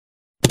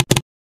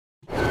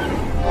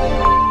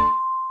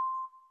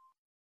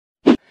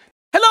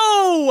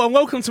Hello and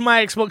welcome to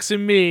My Xbox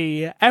and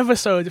Me,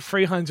 episode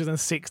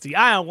 360.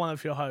 I am one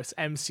of your hosts,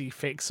 MC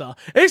Fixer.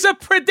 It's a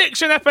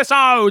prediction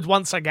episode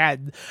once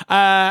again.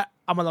 I'm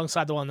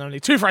alongside the one and only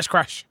Too Fresh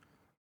Crash.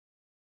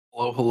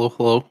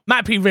 Hello.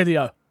 Matt P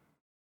Video.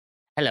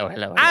 Hello.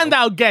 And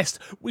our guest.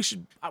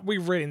 We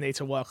really need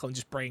to work on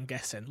just bringing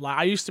guests in. Like,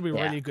 I used to be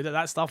really good at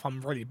that stuff. I'm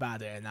really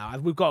bad at it now.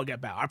 We've got to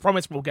get better. I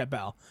promise we'll get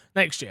better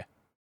next year.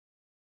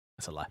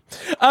 That's a lie.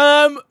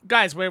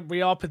 Guys,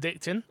 we are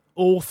predicting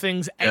all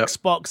things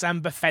Xbox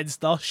and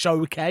Bethesda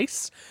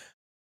showcase.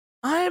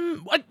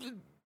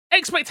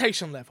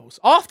 Expectation levels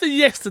after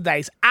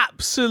yesterday's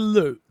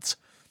absolute,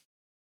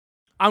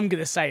 I'm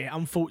gonna say it,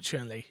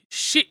 unfortunately,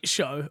 shit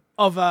show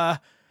of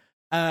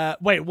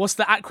what's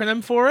the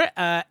acronym for it?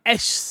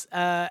 SCG?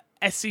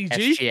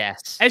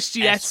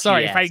 SGS.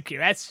 Sorry, thank you.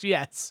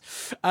 SGS.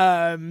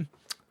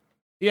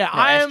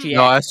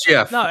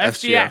 SGF. No,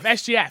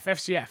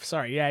 FGF.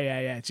 Sorry.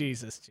 Yeah.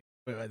 Jesus.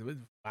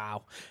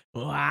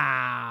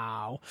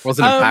 Wow.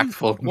 Wasn't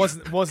impactful.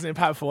 Wasn't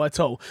impactful at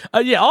all.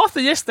 After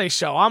yesterday's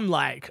show, I'm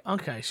like,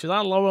 okay, should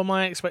I lower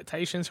my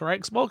expectations for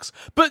Xbox?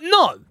 But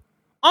no,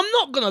 I'm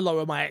not going to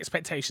lower my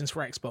expectations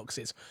for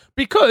Xboxes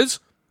because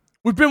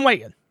we've been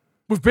waiting.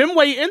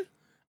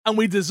 And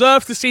we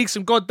deserve to see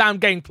some goddamn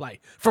gameplay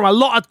from a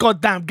lot of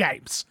goddamn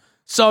games.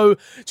 So,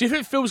 do you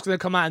think Phil's going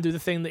to come out and do the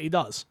thing that he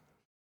does?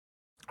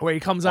 Where he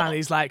comes out and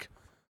he's like,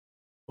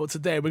 well,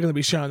 today we're going to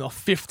be showing off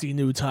 50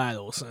 new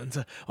titles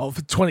and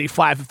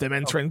 25 of them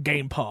entering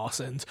Game Pass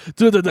and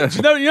you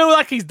know,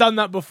 like he's done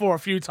that before a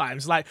few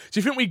times. Like, do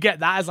you think we get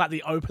that as like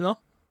the opener?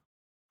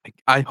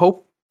 I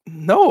hope.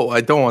 No,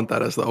 I don't want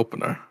that as the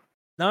opener.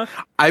 No?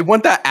 I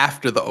want that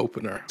after the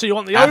opener. So you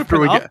want the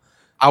opener?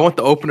 I want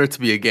the opener to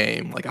be a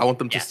game. Like, I want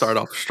them to start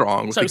off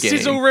strong with the game.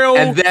 Sizzle reel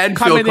and then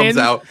Phil comes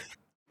out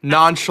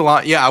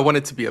nonchalant. Yeah, I want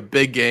it to be a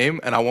big game,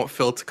 and I want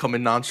Phil to come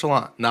in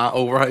nonchalant, not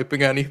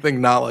overhyping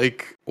anything, not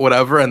like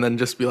whatever, and then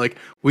just be like,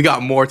 we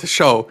got more to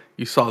show.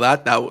 You saw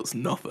that? That was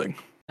nothing.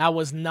 That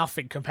was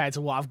nothing compared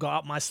to what I've got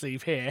up my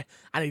sleeve here.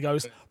 And he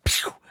goes,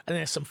 pew, and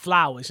there's some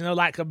flowers,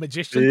 like a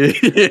magician.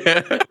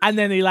 Yeah. And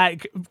then he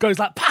like goes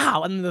like,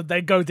 pow, and then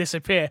they go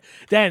disappear.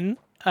 Then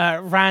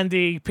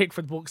Randy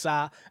Pickford walks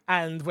out,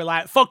 and we're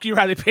like, fuck you,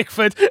 Randy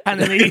Pickford. And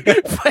then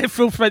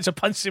Phil Spencer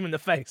punches him in the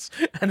face,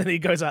 and then he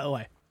goes out of the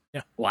way.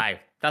 Yeah. Wow,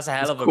 that's a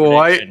hell of a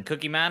prediction.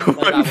 Cookie Man, hold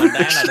that one down.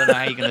 I don't know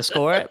how you're going to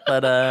score it,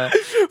 but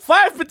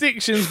 5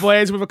 predictions,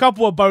 boys, with a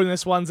couple of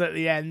bonus ones at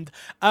the end.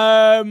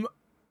 I'm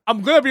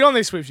going to be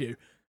honest with you.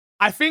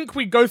 I think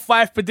we go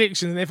 5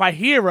 predictions, and if I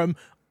hear them,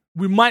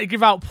 we might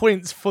give out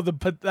points for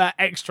the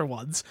extra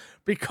ones,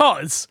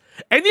 because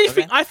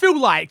anything, I feel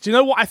like, do you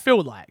know what I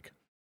feel like?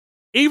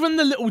 Even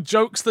the little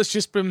jokes that's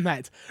just been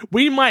made,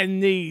 we might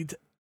need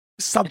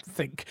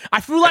something. I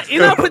feel like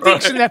in our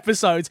prediction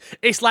episodes,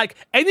 it's like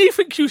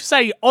anything you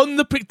say on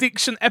the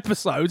prediction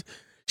episode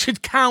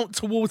should count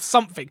towards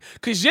something.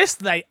 Because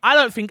yesterday, I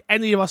don't think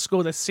any of us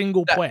scored a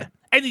single point.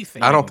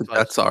 Anything. I don't think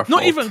that's our fault.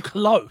 Not even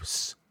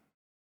close.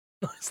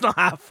 It's not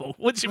our fault.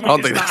 What do you mean? I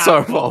don't think that's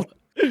our fault.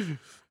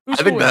 I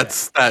think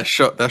that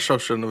show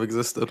shouldn't have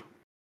existed.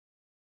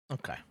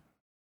 Okay.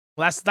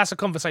 Well, that's a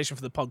conversation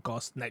for the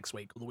podcast next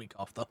week or the week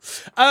after.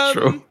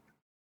 True.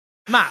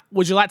 Matt,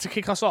 would you like to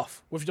kick us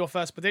off with your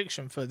first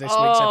prediction for this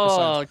week's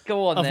episode?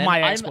 Go on, of then. My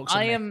Xbox?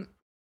 I am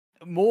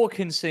more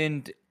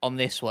concerned on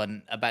this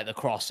one about the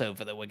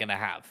crossover that we're going to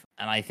have,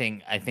 and I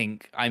think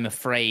I'm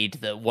afraid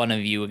that one of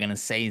you are going to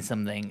say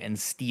something and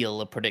steal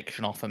a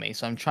prediction off of me.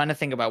 So I'm trying to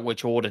think about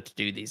which order to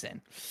do these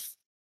in,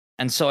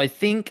 and so I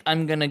think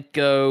I'm going to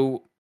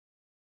go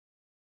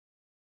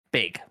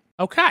big.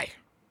 Okay.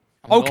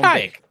 I'm going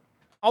big.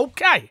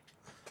 Okay.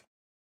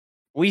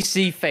 We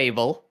see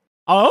Fable.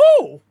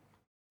 Oh.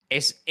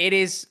 It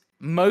is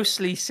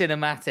mostly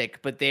cinematic,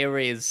 but there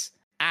is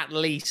at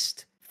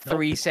least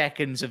 3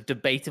 seconds of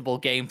debatable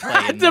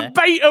gameplay in there.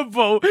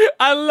 Debatable!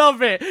 I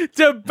love it.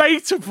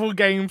 Debatable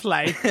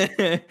gameplay.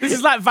 This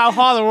is like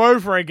Valhalla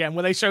over again,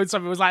 where they showed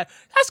something. It was like,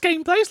 that's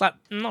gameplay. It's like,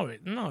 no.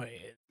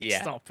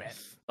 Yeah. Stop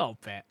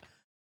it.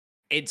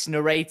 It's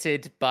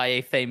narrated by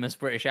a famous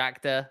British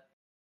actor.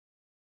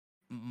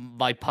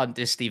 My punt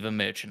is Stephen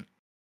Merchant.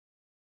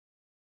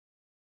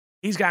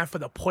 He's going for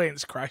the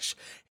points, Crash.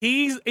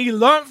 He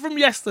learned from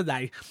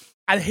yesterday,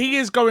 and he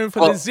is going for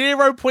the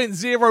 0.0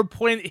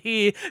 point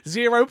here,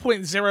 0.0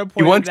 point there.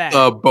 He wants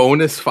the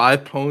bonus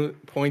 5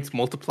 points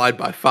multiplied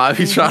by 5.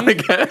 He's trying to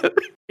get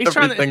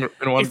everything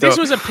in one go. If this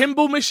was a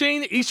pinball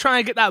machine, he's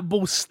trying to get that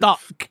ball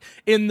stuck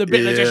in the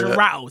bit that just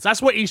rattles.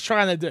 That's what he's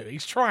trying to do.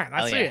 He's trying.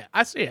 I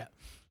see it.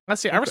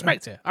 Okay. I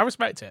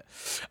respect it.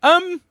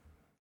 Do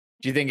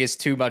you think it's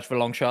too much of a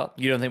long shot?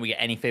 You don't think we get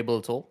any Fable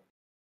at all?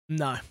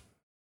 No.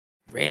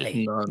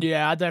 Really? None.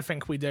 Yeah, I don't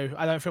think we do.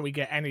 I don't think we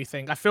get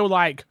anything. I feel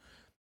like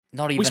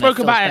not even we spoke a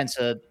Phil about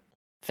Spencer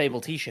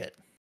Fable t-shirt.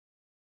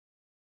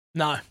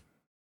 No.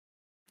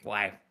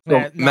 Wow. So,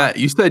 Yeah, no. Matt,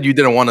 you said you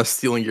didn't want us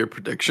stealing your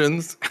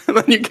predictions, and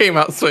then you came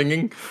out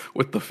swinging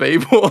with the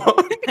Fable.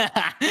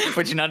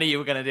 Which none of you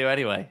were going to do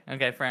anyway.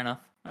 Okay, fair enough.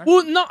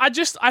 Well, no,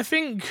 I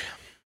think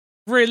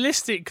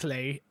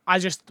realistically,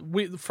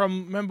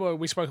 remember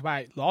we spoke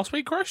about it last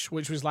week, Crush,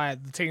 which was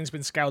like the team's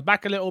been scaled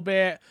back a little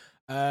bit.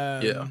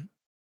 Yeah.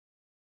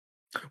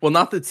 Well,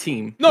 not the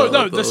team.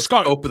 The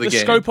scope of the game.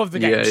 Scope of the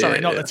game. Yeah, Sorry, yeah,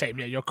 not yeah. the team.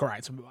 Yeah, you're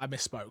correct. I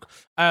misspoke.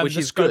 Which the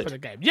is scope good. of the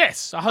game.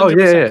 Yes, 100%. Oh,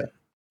 yeah.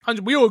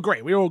 100. We all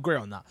agree. We all agree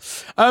on that.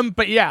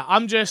 But yeah,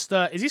 I'm just.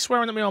 Is he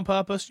swearing at me on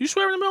purpose? You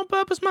swearing at me on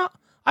purpose, Matt?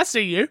 I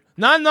see you.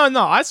 No.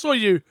 I saw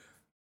you.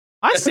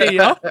 I see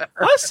you.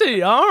 I see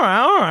you. All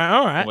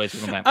right. Wait,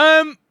 come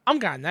back. I'm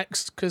going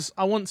next because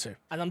I want to,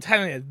 and I'm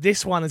telling you,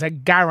 this one is a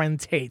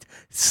guaranteed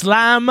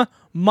slam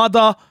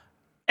mother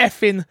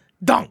effing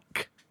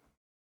dunk.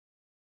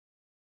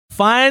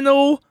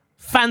 Final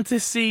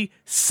Fantasy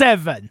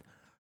VII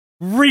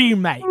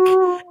Remake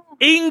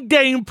in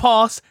Game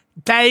Pass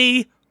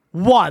day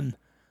one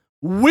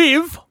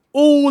with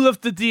all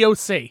of the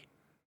DLC.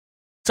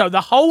 So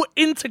the whole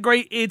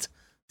integrated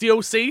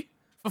DLC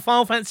for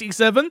Final Fantasy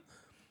VII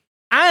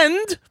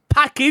and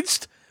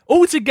packaged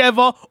all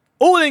together,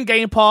 all in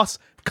Game Pass,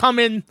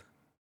 coming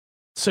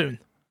soon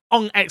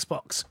on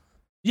Xbox.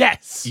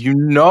 Yes. You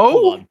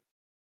know,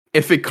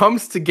 if it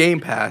comes to Game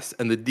Pass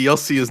and the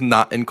DLC is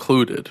not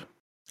included,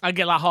 I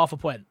get like half a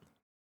point.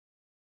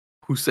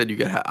 who said you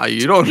get?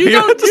 You don't. You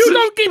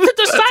don't get to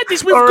decide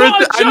this. We've Or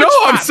got a judge. I know.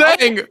 I'm fam.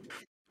 saying.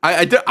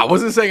 I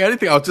wasn't saying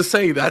anything. I was just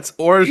saying that's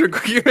or is your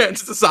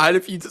hands to decide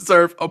if you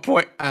deserve a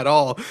point at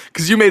all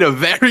because you made a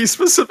very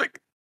specific.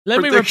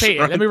 Let me prediction repeat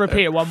it. right Let me there.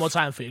 repeat it one more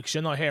time for you because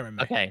you're not hearing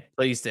me. Okay,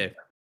 please do.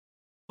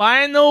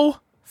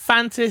 Final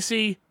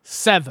Fantasy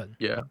VII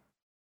Yeah.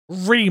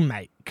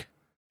 Remake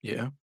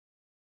Yeah.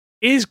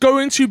 is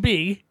going to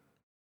be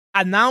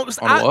announced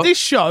On at what? this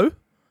show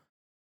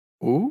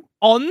Ooh.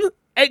 on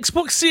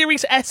Xbox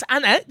Series S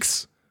and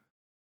X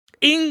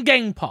in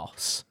Game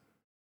Pass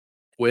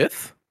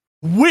With.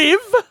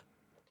 with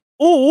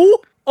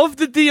all of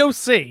the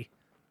DLC.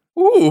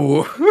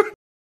 Ooh.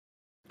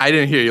 I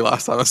didn't hear you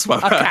last time. That's my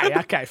bad.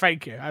 Okay,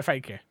 thank you.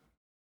 Thank you.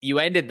 You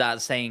ended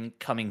that saying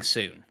coming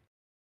soon.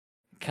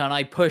 Can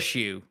I push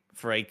you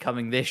for a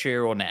coming this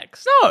year or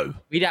next? No,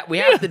 We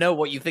have to know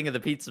what you think of the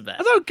pizza bet.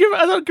 I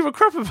don't give a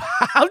crap about.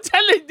 I'm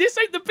telling you, this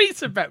ain't the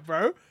pizza bet,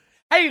 bro.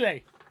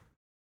 Haley,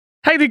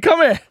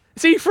 come here.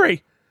 It's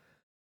E3.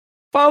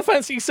 Final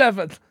Fantasy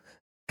VII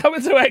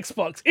coming to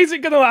Xbox. Is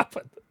it gonna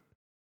happen?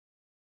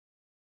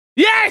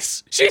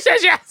 Yes, she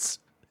says yes.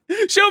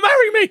 She'll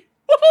marry me.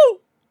 Woohoo!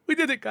 We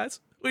did it, guys.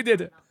 We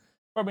did it.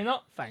 Probably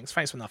not. Thanks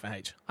for nothing,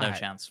 H. No Alright.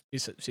 chance. She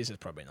says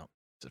probably not.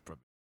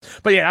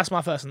 But yeah, that's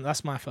my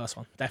first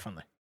one,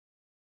 definitely.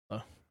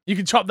 So you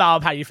can chop that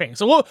up how you think.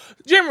 So what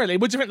do you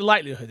think the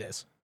likelihood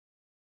is?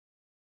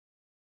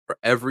 For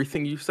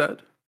everything you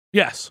said,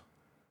 Yes.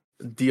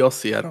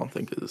 DLC I don't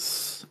think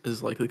is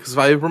likely because if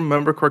I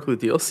remember correctly,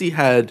 DLC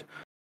had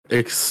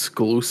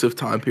exclusive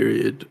time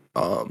period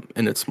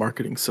in its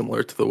marketing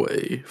similar to the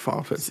way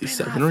Final Fantasy It's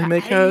been VII out for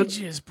remake had.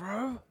 ages,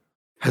 bro.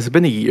 Has it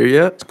been a year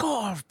yet? It's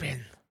gotta have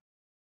been.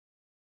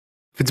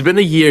 If it's been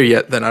a year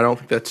yet, then I don't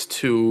think that's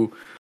too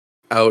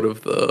out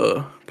of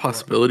the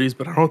possibilities.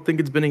 But I don't think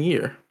it's been a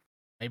year.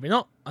 Maybe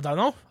not. I don't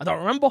know. I don't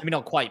remember. I mean,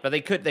 not quite, but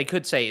they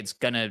could say it's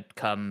gonna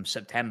come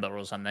September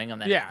or something,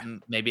 and then Yeah.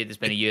 maybe it's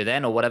been a year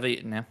then or whatever.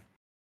 No.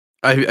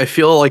 I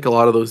feel like a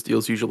lot of those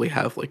deals usually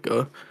have like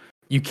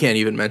you can't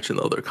even mention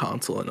the other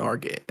console in our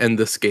game and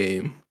this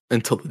game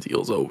until the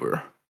deal's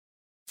over.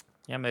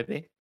 Yeah,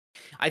 maybe.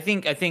 I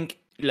think.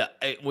 Look,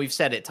 we've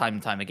said it time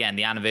and time again.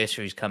 The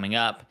anniversary's coming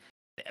up.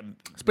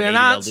 It's been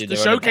announced. The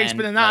showcase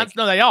been announced.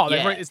 No, they are.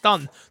 yeah. It's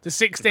done. The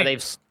 16th.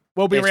 They've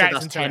We'll be said reacting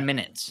that's to 10 it.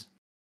 minutes.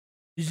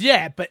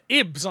 Yeah, but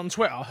Ibs on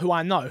Twitter, who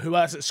I know, who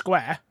works at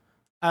Square,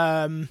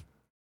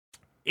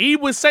 he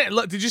was saying,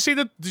 "Look, did you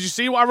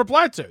see what I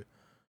replied to?"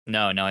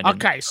 No, I didn't.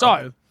 Okay,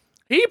 so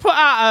he put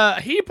out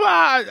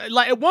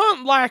like it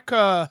weren't like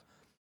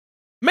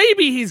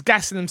maybe he's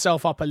gassing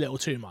himself up a little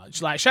too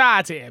much. Like shout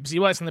out to Ibs, he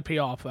works in the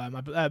PR firm,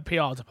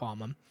 PR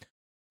department,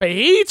 but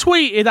he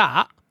tweeted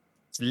at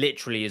It's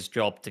literally his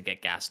job to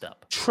get gassed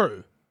up.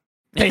 true.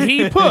 But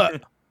he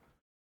put,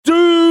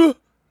 "Do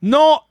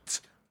not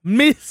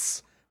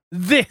miss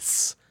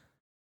this."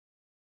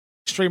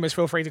 Streamers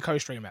feel free to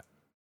co-stream it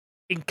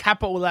in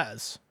capital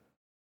letters.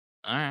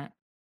 All right.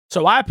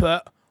 So I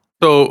put,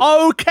 So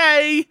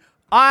 "Okay,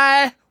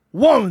 I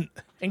won't,"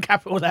 in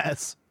capital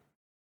letters.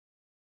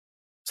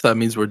 so that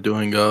means we're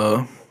doing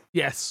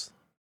Yes.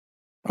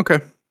 okay.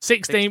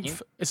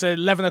 16th. It's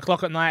 11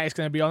 o'clock at night. It's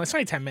going to be on. It's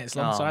only 10 minutes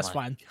long, so Oh that's my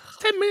fine.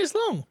 10 minutes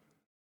long.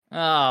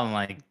 Oh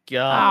my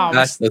god. Oh,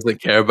 That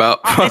doesn't care about.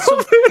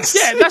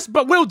 yeah,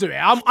 but we'll do it.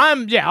 I'll do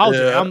it. Yeah.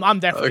 I'm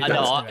definitely I Okay.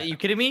 know. going Are to do it. you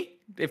kidding me?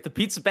 If the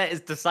pizza bet is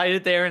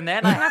decided there and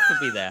then, I have to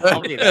be there. I'll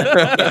be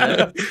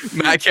there.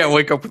 Matt can't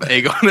wake up with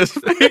egg on his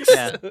face.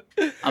 Yeah.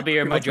 I'll be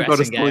here in my He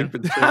wants to dressing go to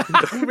gown.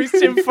 sleep and With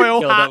tinfoil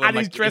Filled hat up with and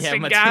my- his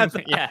dressing my gown.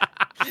 yeah.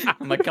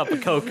 And my cup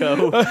of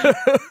cocoa.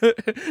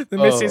 The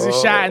missus is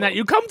shouting at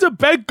you, "Come to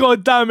bed,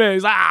 goddammit."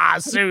 He's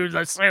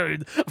like,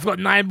 soon. I've got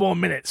 9 more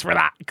minutes.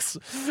 Relax.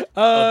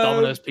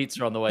 Domino's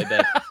pizza on the way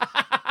back.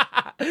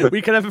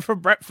 We can have it for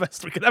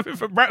breakfast.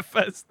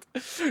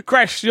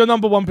 Crash, your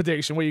number one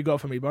prediction. What you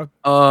got for me, bro?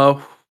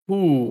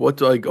 What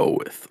do I go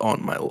with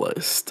on my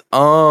list?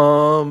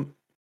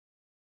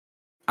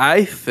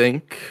 I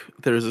think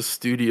there's a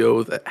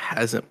studio that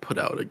hasn't put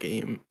out a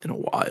game in a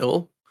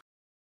while.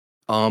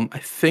 I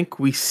think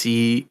we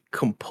see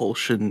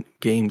Compulsion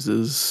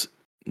Games'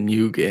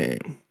 new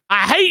game. I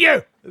hate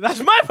you.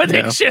 That's my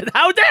prediction. Yeah.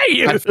 How dare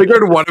you? I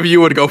figured one of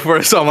you would go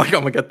first, so I'm like,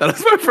 I'm gonna get that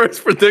as my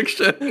first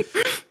prediction.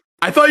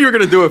 I thought you were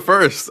gonna do it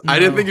first. No. I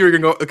didn't think you were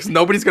gonna go because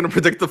nobody's gonna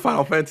predict the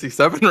Final Fantasy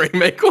VII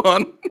remake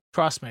one.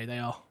 Trust me, they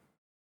are.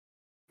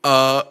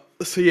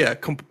 So yeah,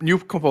 new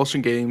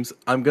Compulsion Games.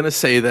 I'm gonna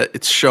say that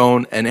it's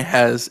shown and it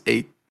has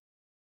a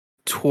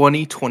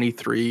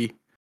 2023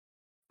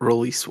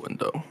 release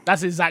window.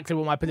 That's exactly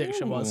what my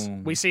prediction was.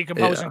 We see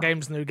Compulsion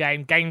Games new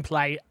game,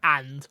 gameplay,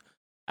 and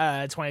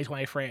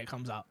 2023 it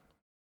comes out.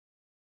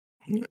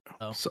 Yeah.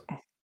 So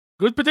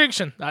good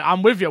prediction.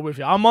 I'm with you.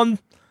 I'm on.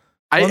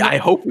 I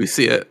hope we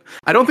see it.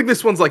 I don't think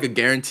this one's like a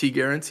guarantee.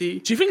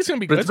 Do you think it's gonna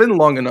be good? It's been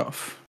long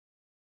enough.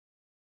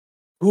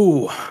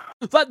 Ooh.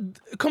 But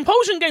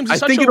Compulsion Games is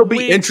such a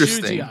weird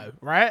studio,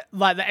 right?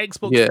 Like the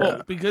Xbox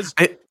port, because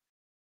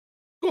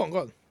go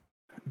on.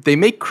 They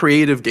make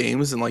creative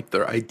games and like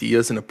their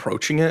ideas in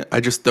approaching it. I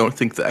just don't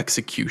think the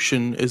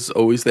execution is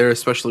always there,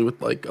 especially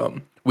with like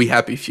We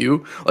Happy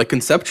Few. Like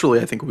conceptually,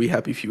 I think We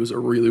Happy Few is a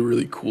really,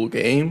 really cool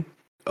game.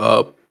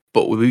 But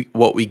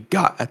what we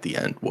got at the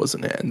end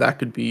wasn't it, and that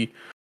could be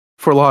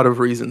for a lot of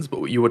reasons.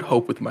 But what you would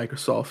hope with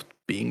Microsoft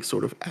being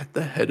sort of at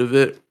the head of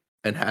it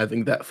and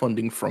having that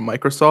funding from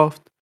Microsoft,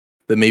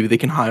 that maybe they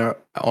can hire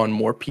on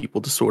more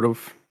people to sort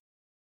of,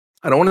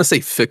 I don't want to say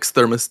fix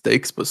their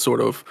mistakes, but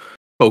sort of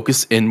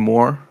focus in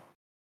more.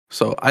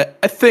 So I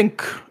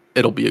think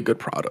it'll be a good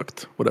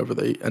product, whatever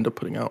they end up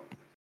putting out.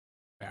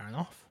 Fair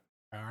enough.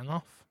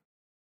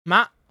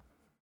 Matt,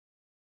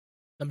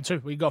 number 2,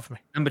 what you got for me?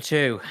 Number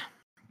 2,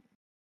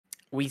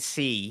 we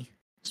see,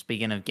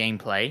 speaking of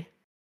gameplay,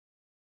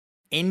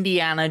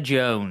 Indiana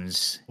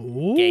Jones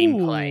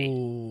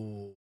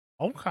gameplay.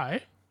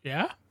 Okay,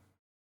 yeah.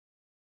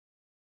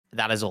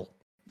 That is all.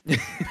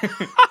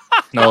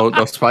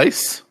 No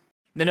spice?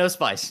 No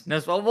spice.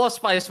 What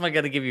spice am I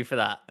going to give you for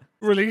that?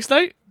 Release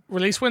date?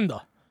 Release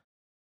window?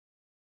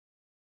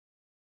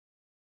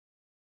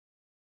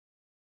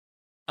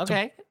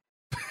 Okay.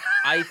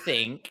 I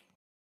think...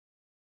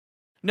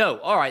 No,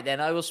 alright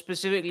then. I will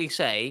specifically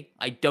say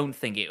I don't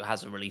think it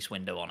has a release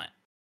window on it.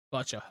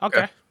 Gotcha.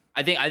 Okay.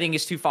 I think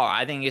it's too far.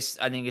 I think it's...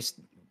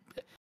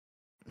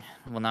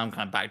 Well, now I'm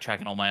kind of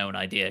backtracking on my own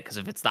idea, because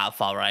if it's that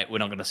far right, we're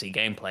not going to see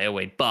gameplay, are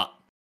we? But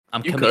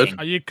I'm committing.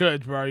 Oh, you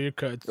could, bro. You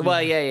could.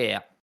 Well,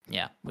 yeah.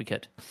 Yeah, we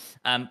could.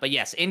 But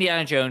yes,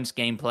 Indiana Jones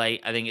gameplay.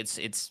 I think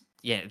it's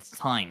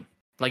time.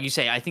 Like you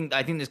say, I think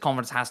this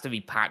conference has to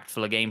be packed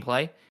full of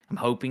gameplay. I'm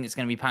hoping it's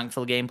going to be packed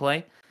full of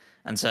gameplay,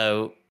 and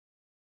so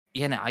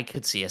I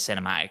could see a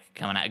cinematic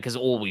coming out, because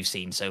all we've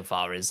seen so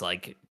far is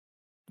like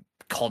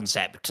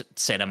concept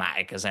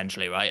cinematic,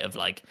 essentially, right? Of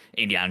like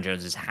Indiana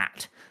Jones's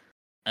hat,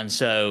 and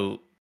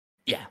so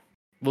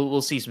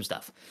we'll see some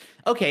stuff.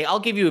 Okay, I'll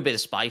give you a bit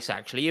of spice.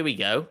 Actually, here we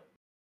go.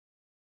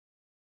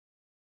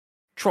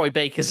 Troy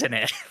Baker's in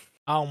it.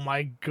 Oh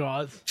my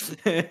god.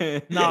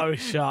 No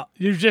shot.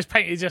 You've just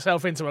painted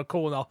yourself into a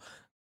corner.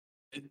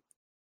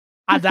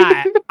 I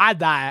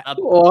die.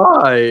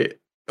 Why?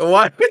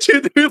 Why would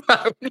you do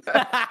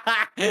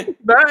that?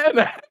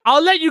 Man.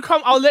 I'll let you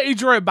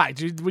draw it back.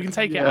 We can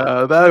take it out.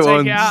 Yeah, that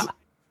one's...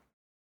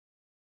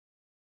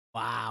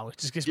 Wow, it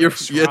just gives me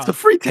it's a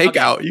free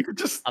takeout. Okay. You could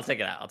just... I'll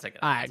take it out.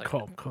 All right,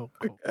 cool.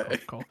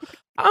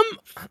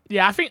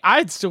 I think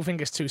I'd still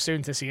think it's too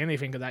soon to see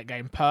anything of that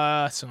game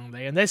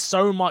personally, and there's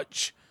so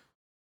much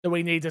that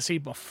we need to see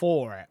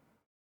before it.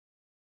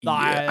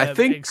 I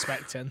think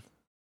expecting.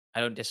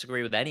 I don't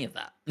disagree with any of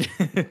that.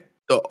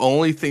 The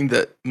only thing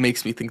that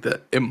makes me think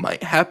that it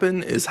might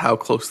happen is how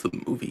close the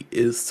movie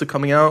is to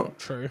coming out.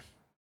 True.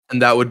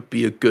 And that would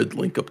be a good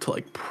link up to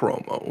like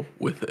promo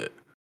with it.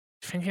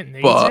 You think it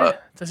needs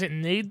it? Does it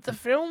need the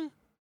film?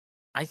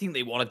 I think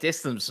they want to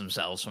distance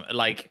themselves from it.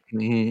 Like, I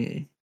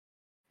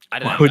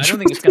don't know. I don't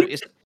think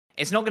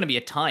it's not going to be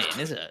a tie-in,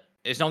 is it?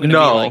 It's not going to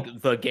be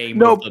like the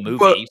game of the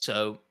movie.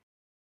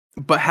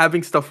 But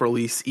having stuff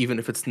release, even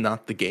if it's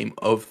not the game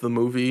of the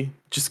movie,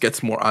 just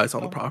gets more eyes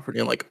on the property.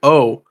 And like,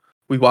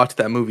 we watched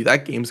that movie.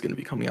 That game's going to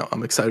be coming out.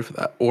 I'm excited for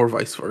that. Or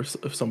vice versa,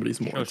 if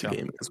somebody's more into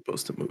gaming as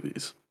opposed to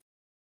movies.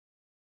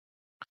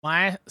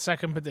 My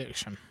second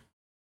prediction.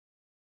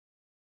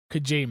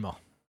 Kojima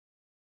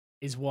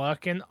is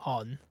working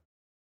on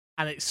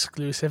an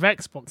exclusive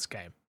Xbox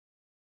game.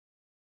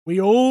 We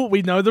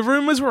know the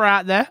rumors were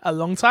out there a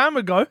long time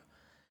ago.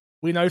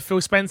 We know Phil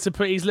Spencer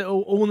put his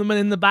little ornament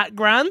in the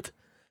background.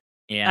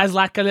 Yeah. As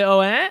like a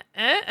little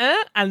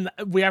and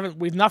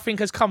nothing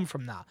has come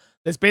from that.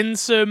 There's been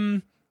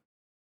some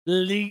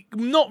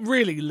not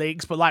really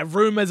leaks, but like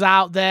rumors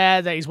out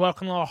there that he's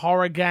working on a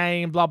horror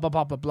game, blah blah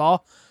blah blah blah.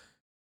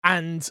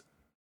 And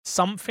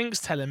something's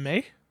telling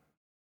me,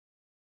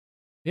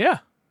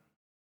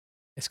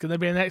 It's going to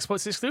be an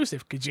Xbox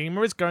exclusive.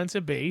 Kojima is going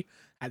to be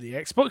at the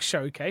Xbox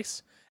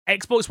showcase.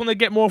 Xbox want to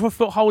get more of a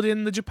foothold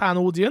in the Japan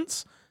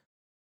audience.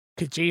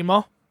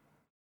 Kojima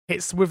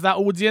hits with that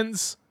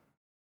audience.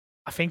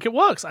 I think it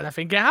works, and I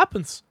think it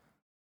happens.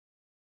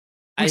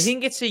 I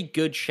think it's a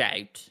good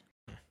shout.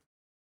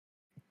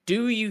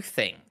 Do you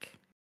think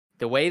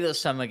the way that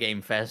Summer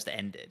Game Fest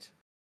ended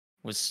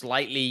was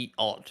slightly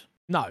odd?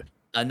 No.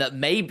 And that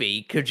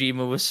maybe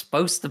Kojima was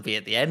supposed to be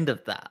at the end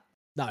of that?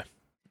 No.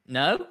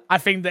 No? I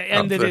think that it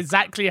ended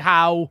exactly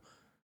how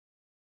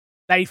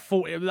they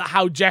thought,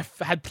 how Jeff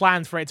had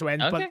planned for it to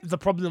end, but the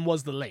problem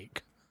was the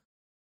leak.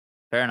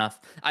 Fair enough.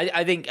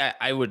 I think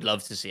I would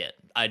love to see it.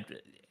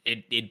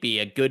 It'd be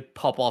a good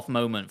pop-off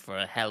moment for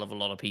a hell of a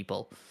lot of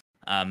people.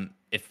 Do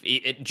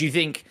you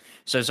think...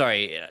 So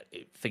sorry,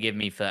 forgive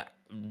me for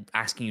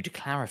asking you to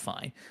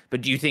clarify,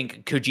 but do you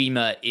think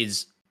Kojima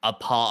is a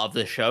part of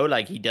the show?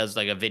 Like he does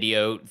like a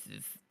video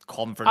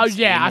conference? Oh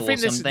yeah, I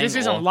think this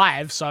isn't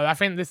live, so I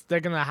think they're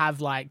gonna have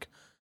like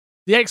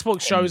the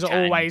Xbox shows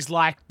are always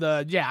like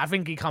I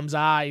think he comes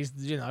out, he's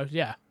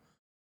yeah,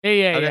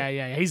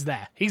 he's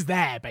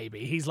there,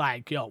 baby. He's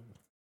like, yo,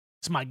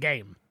 it's my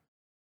game.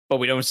 But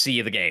we don't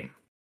see the game.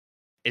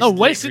 We're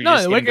gonna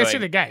see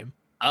the game.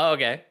 Oh,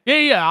 okay.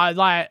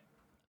 Yeah.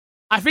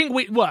 I think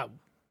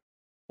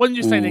when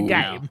you say the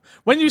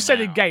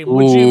game,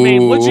 what do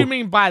you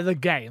mean by the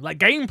game? Like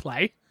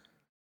gameplay?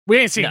 We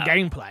ain't seeing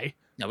gameplay.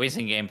 No, we're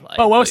seeing gameplay.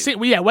 But we're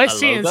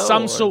seeing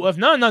some sort of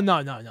no. No,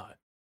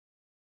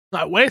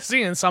 we're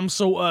seeing some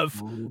sort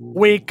of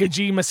weird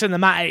Kojima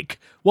cinematic.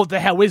 What the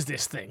hell is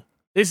this thing?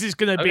 This is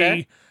gonna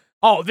be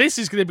this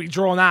is gonna be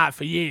drawn out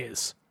for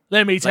years.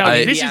 Let me tell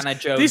you,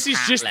 this is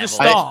just the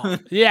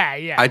start.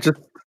 Yeah.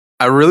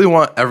 I really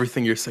want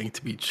everything you're saying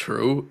to be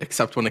true,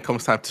 except when it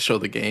comes time to show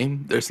the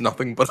game, there's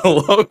nothing but a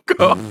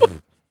logo.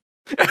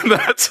 And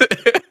that's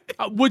it.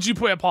 Would you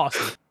put it past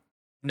it?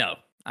 No.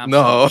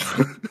 No.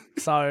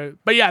 So,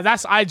 but yeah,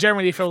 I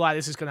generally feel like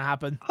this is going to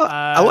happen.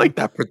 I like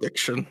that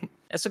prediction.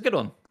 It's a good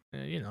one.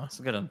 It's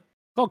a good one.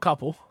 Got a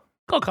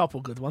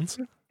couple good ones.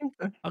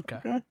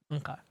 Okay.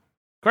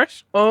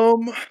 Chris?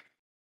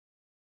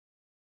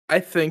 I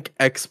think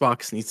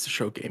Xbox needs to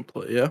show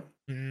gameplay, yeah?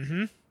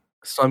 Mm-hmm.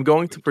 So I'm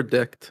going to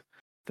predict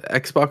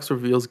that Xbox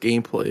reveals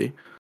gameplay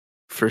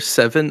for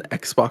 7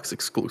 Xbox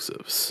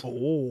exclusives.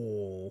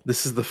 Oh.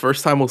 This is the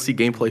first time we'll see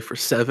gameplay for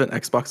 7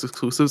 Xbox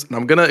exclusives, and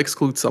I'm going to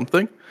exclude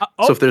something.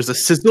 So if there's a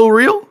sizzle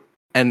reel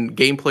and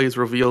gameplay is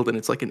revealed and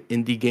it's like an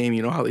indie game,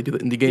 you know how they do the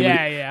indie game?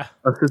 Yeah.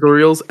 Sizzle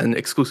reels and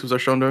exclusives are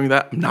shown during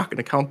that. I'm not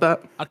going to count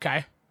that.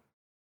 Okay.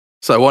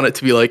 So I want it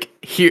to be like,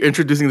 here,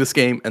 introducing this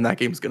game, and that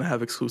game's going to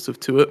have exclusive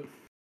to it.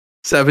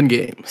 7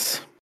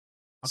 games.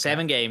 Okay.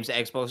 7 games,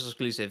 Xbox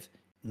exclusive.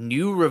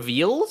 New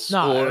reveals?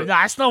 No,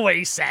 that's not what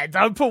he said.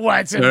 Don't put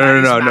words in No.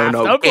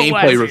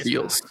 Gameplay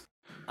reveals.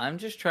 I'm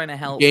just trying to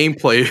help.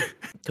 Gameplay.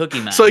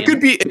 Cookie Man. So it could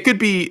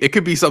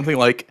be something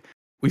like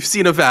we've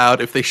seen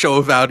Avowed. If they show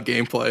Avowed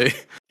gameplay,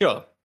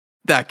 sure,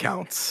 that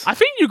counts. I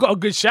think you got a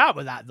good shout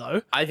with that,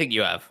 though. I think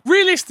you have.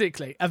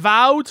 Realistically,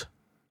 Avowed,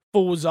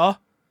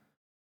 Forza,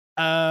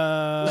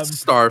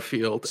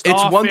 Starfield.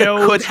 It's one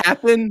that could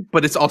happen,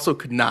 but it's also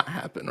could not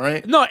happen,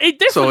 right? No, it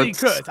definitely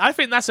could. I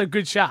think that's a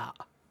good shout.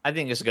 I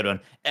think it's a good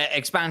one.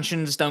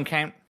 Expansions don't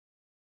count.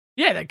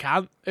 Yeah, they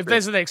count. If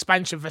there's an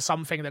expansion for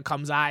something that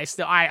comes out,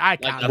 I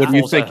count. What are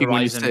you thinking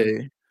when you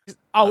say?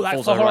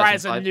 Like for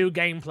Horizon, new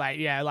gameplay.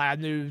 Yeah, like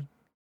a new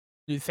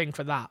thing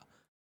for that.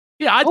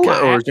 Yeah, I'd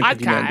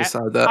count.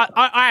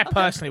 I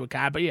personally would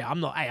count, but yeah, I'm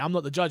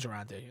not the judge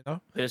around here, you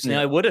know. Personally,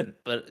 I wouldn't,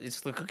 but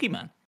it's the Cookie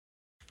Man.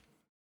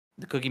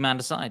 The Cookie Man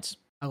decides.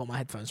 I got my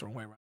headphones the wrong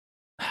way around.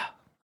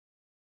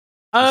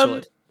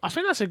 I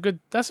think that's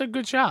a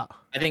good shout.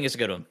 I think it's a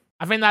good one.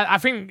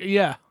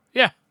 Yeah.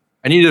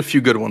 I needed a few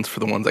good ones for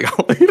the ones I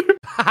got later.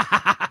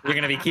 We're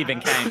gonna be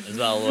keeping count as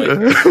well,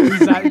 Lloyd.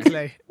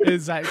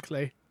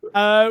 Exactly.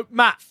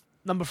 Matt,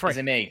 number 3. Is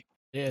it me?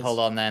 Yes. Hold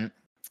on then.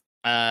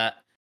 God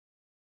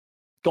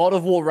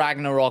of War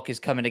Ragnarok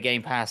is coming to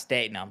Game Pass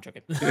date. No, I'm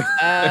joking.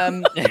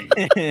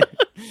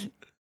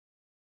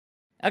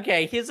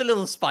 Okay, here's a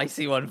little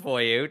spicy one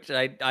for you, which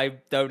I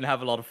don't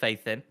have a lot of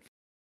faith in.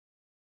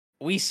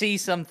 We see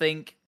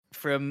something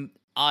from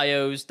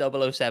IO's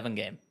 007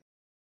 game.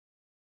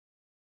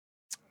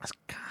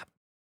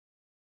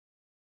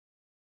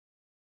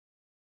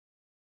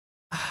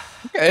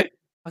 Okay.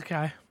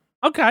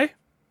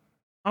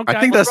 I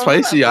think that's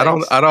spicy. I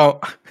don't.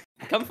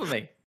 Come for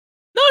me.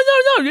 No.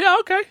 Yeah.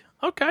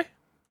 Okay.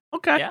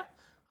 Yeah.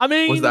 I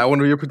mean, was that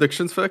one of your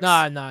predictions, Fix?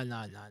 No. No,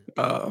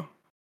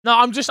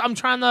 I'm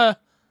trying to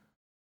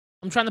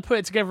put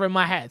it together in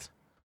my head.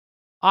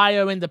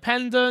 IO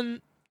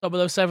independent,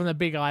 007 a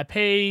big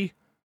IP.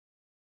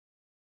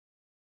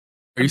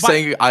 Are you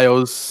saying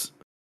IO's?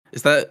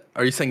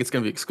 Are you saying it's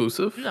going to be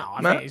exclusive? No,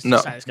 I think it's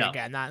just that it's going to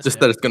get announced. Just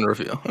that it's going to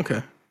reveal.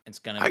 Okay. It's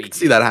going to be. I can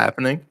see that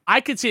happening. I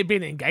could see it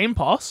being in Game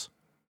Pass.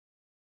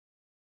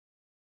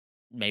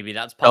 Maybe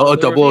that's part of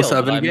the reveal,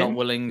 007 I'm game? not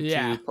willing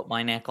to put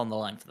my neck on the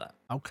line for that.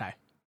 Okay.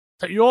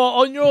 So you're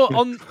on your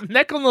on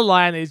neck on the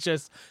line is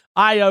just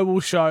IO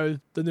will show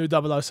the new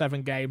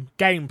 007 game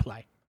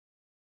gameplay.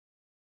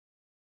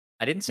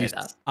 I didn't say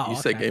that. You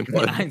said okay.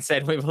 gameplay. I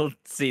said we will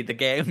see the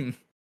game.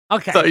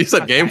 Okay. I thought you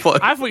said gameplay.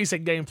 I thought you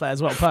said gameplay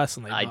as well,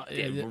 personally. I but,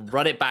 did.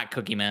 Run it back,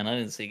 Cookie Man. I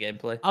didn't see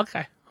gameplay.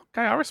 Okay.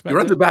 Okay, I respect You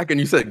run it. it back and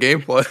you said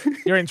gameplay.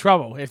 You're in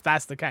trouble if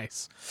that's the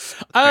case.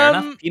 Fair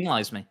enough.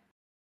 Penalize me.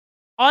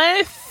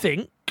 I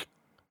think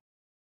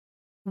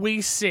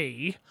we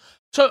see.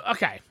 So,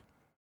 okay.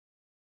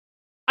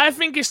 I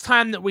think it's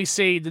time that we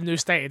see the new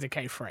State of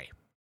Decay 3.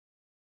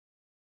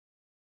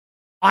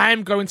 I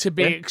am going to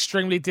be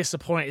extremely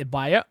disappointed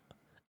by it,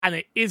 and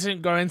it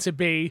isn't going to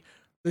be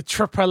the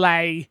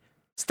AAA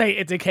State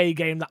of Decay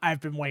game that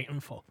I've been waiting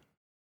for.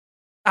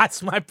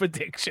 That's my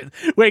prediction.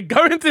 We're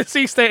going to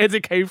see State of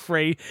Decay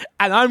 3,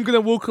 and I'm going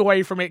to walk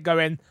away from it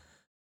going,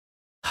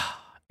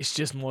 it's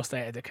just more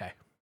State of Decay.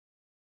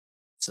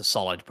 It's a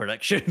solid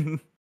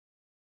prediction.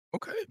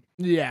 Okay.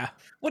 Yeah.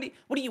 What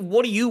do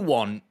you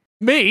want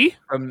Me?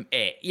 from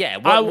it? Yeah.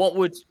 What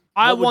would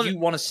you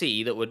want to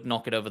see that would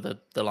knock it over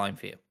the line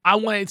for you? I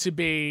want it to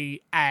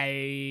be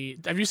a.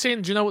 Have you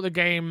seen? Do you know what the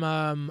game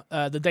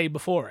The Day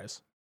Before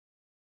is?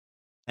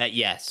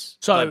 Yes.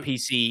 So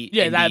PC.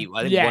 Yeah, indie,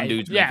 I think one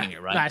dude's making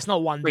it, right? No, it's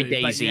not one Very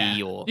dude.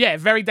 Daisy but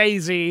very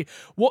Daisy.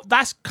 What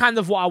that's kind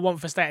of what I want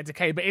for State of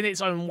Decay, but in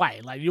its own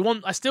way. Like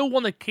I still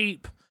want to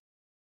keep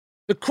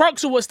the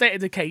crux of what State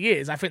of Decay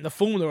is. I think the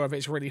formula of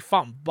it's really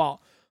fun, but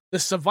the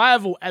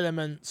survival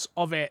elements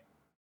of it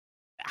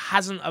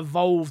hasn't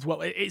evolved well.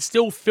 It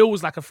still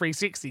feels like a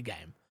 360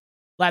 game.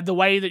 Like the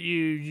way that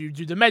you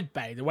do the med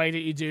bay, the way that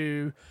you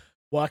do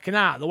working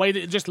out, the way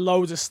that just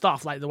loads of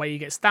stuff, like the way you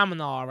get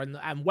stamina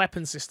and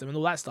weapon system and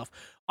all that stuff.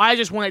 I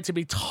just want it to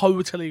be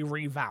totally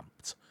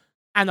revamped.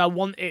 And I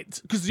want it,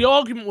 because the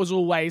argument was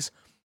always,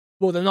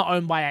 well, they're not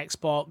owned by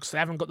Xbox, they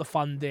haven't got the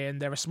funding,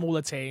 they're a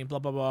smaller team, blah,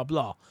 blah, blah,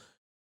 blah.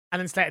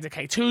 And then State of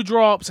Decay 2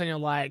 drops, and you're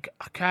like,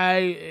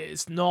 okay,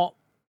 it's not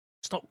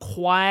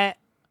quite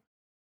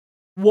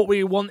what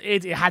we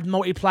wanted. It had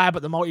multiplayer,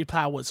 but the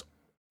multiplayer was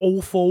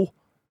awful.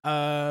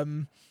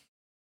 And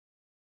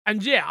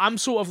yeah, I'm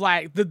sort of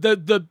like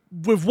the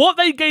with what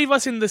they gave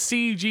us in the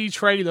CG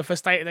trailer for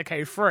State of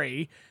Decay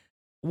 3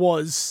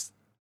 was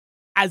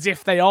as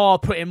if they are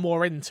putting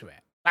more into it.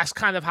 That's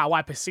kind of how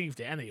I perceived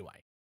it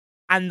anyway.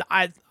 And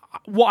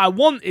what I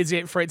want is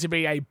it for it to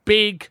be a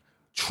big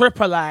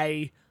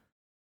AAA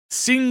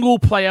single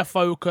player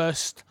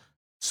focused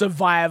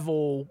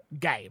survival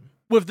game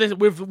with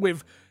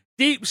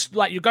deep,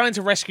 like you're going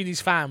to rescue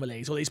these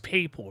families or these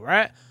people,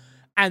 right?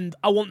 And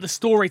I want the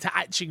story to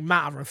actually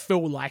matter and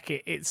feel like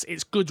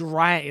it's good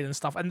writing and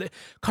stuff. And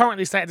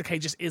currently, State of Decay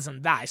just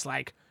isn't that. It's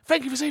like,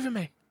 thank you for saving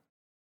me.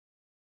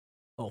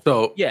 Oh.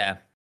 So yeah,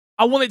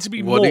 I want it to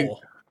be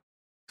more.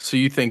 So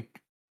you think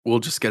we'll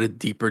just get a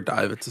deeper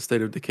dive into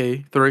State of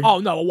Decay 3? Oh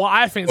no! What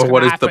I think is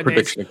what is happen the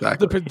prediction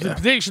exactly? The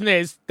prediction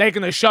is they're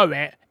going to show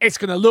it. It's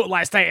going to look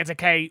like State of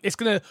Decay. It's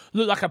going to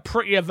look like a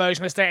prettier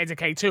version of State of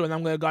Decay 2, and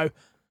I'm going to go,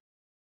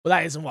 well,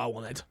 that isn't what I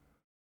wanted.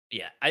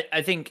 Yeah,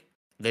 I think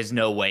there's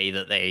no way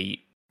that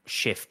they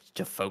shift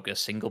to focus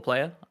single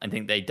player. I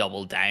think they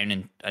double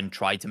down and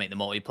try to make the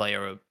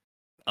multiplayer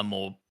a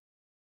more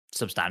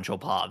substantial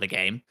part of the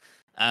game.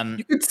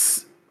 You could,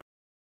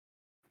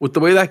 with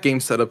the way that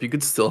game's set up, you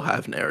could still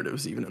have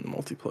narratives even in the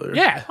multiplayer.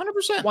 Yeah,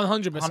 100%,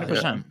 100%.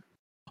 100%.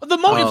 The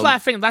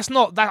multiplayer thing, that's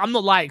not that. I'm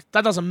not like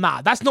that. Doesn't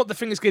matter. That's not the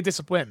thing that's going to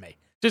disappoint me.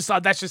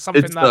 That's just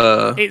something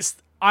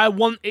I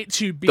want it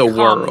to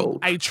become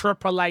a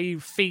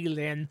AAA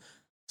feeling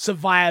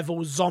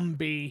survival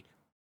zombie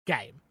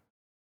game,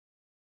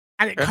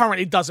 and it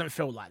currently doesn't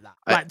feel like that.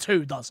 Like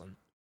 2 doesn't.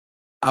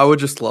 I would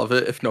just love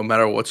it if no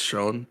matter what's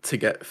shown to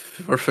get to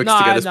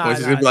get his points,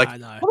 he's gonna be like,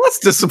 well, that's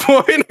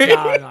disappointing.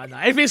 No.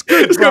 If it's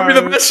good, it's gonna be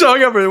the best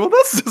showing ever. Well,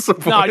 that's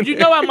disappointing. No, you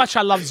know how much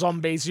I love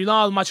zombies. You know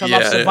how much I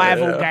love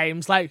survival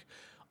games. Like,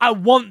 I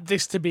want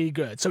this to be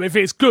good. So if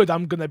it's good,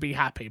 I'm gonna be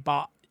happy.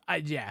 But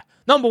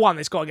number one,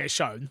 it's got to get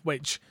shown,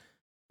 which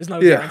there's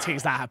no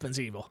guarantees that happens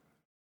either.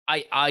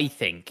 I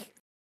think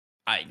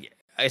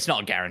it's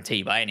not a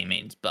guarantee by any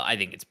means, but I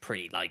think it's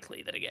pretty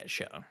likely that it gets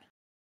shown.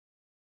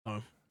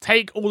 Oh.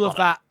 Take all of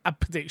that a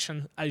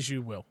prediction as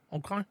you will.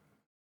 Okay.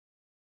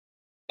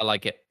 I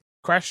like it.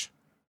 Crash.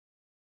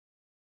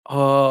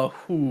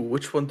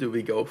 Which one do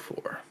we go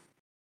for?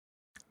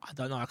 I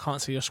don't know. I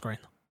can't see your screen.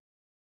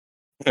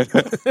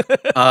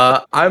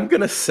 I'm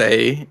gonna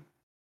say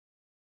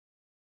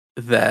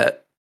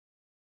that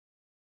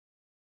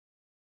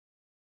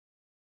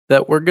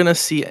we're gonna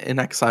see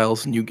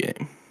inXile's new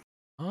game.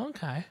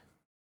 Okay.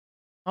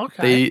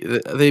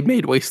 They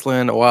made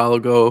Wasteland a while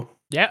ago.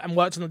 Yeah, and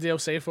worked on the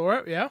DLC for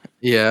it. Yeah.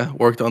 Yeah,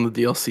 worked on the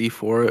DLC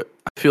for it.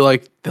 I feel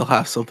like they'll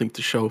have something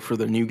to show for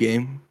their new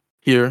game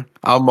here.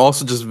 I'm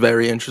also just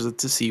very interested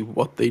to see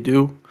what they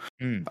do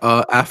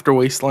after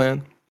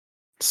Wasteland.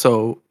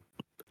 So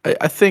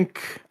I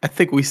think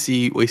we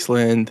see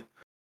Wasteland,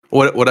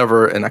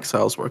 whatever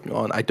inXile's working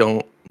on.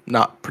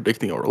 Not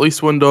predicting a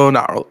release window,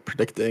 not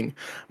predicting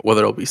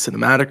whether it'll be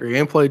cinematic or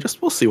gameplay.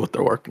 Just we'll see what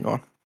they're working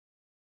on.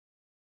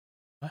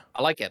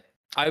 I like it.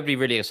 I would be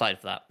really excited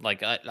for that.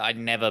 Like, I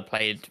never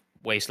played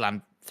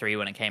Wasteland 3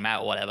 when it came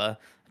out or whatever.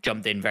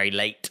 Jumped in very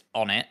late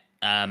on it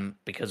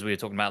because we were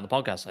talking about it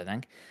on the podcast, I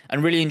think,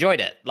 and really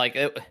enjoyed it. Like,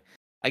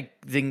 I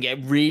didn't get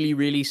really,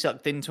 really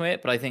sucked into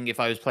it, but I think if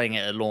I was playing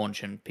it at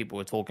launch and people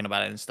were talking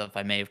about it and stuff,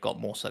 I may have got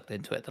more sucked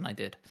into it than I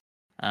did.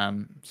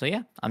 So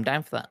yeah, I'm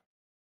down for that.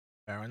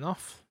 Fair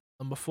enough.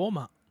 Number 4,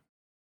 Matt.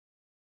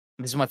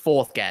 This is my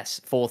fourth guess,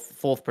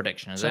 fourth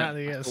prediction, is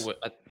Certainly it? is.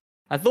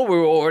 I thought we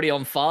were already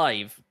on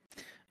 5.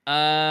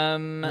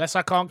 Unless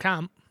I can't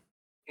count.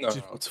 No,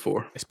 it's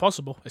 4. It's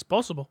possible. It's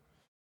possible.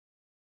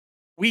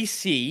 We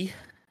see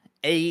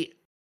a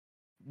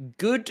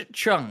good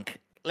chunk.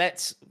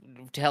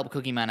 To help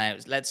Cookie Man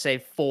out, let's say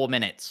 4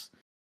 minutes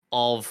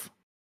of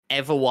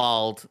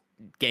Everwild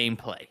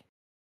gameplay.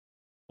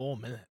 4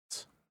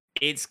 minutes.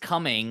 It's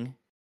coming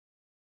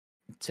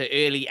to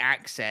early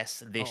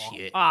access this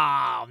year.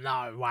 Oh,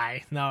 no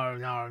way. No.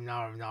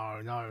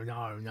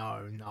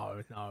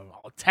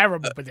 Oh,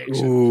 terrible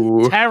prediction.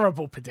 Ooh.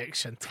 Terrible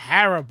prediction.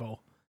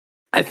 Terrible.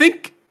 I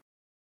think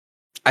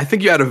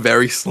you had a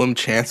very slim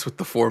chance with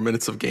the 4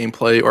 minutes of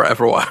gameplay or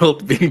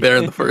Everwild being there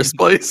in the first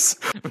place.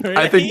 Really?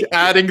 I think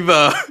adding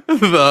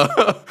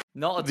the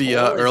Not at all. Is it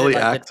early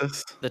like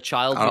access. the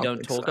child I we don't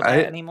don't think talk so. about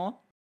anymore.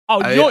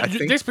 Oh, I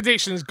think- this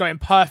prediction is going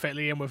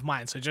perfectly in with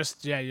mine. So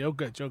just, yeah, you're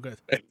good. You're good.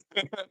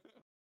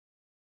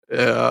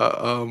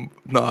 Yeah.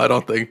 No, I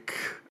don't think.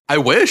 I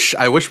wish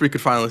we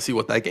could finally see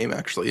what that game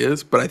actually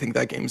is, but I think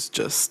that game's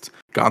just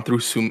gone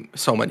through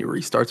so many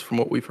restarts from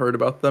what we've heard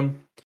about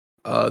them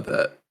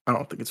that I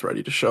don't think it's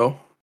ready to show.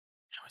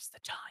 Now is the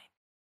time.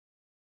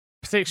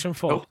 Prediction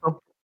 4. Hope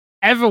so.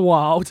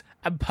 Everwild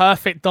and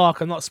Perfect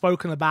Dark are not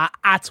spoken about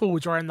at all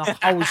during the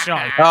whole show.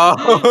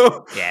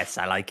 Oh, Yes,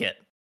 I like it.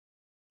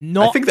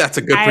 Not I think that's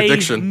a good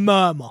prediction.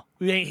 murmur.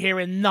 We ain't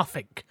hearing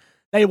nothing.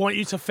 They want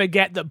you to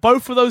forget that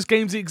both of those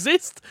games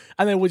exist,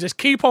 and they will just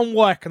keep on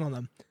working on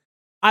them.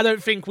 I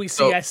don't think we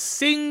see a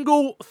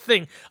single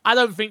thing. I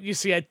don't think you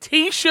see a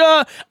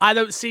T-shirt.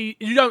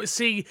 You don't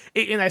see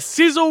it in a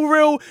sizzle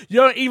reel. You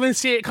don't even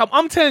see it come.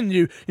 I'm telling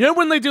you, you know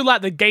when they do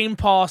like the Game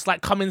Pass,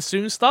 like coming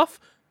soon stuff?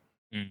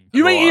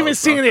 You ain't even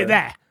seeing it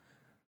there.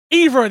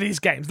 Either of these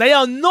games. They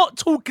are not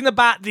talking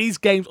about these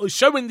games or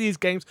showing these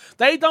games.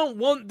 They don't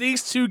want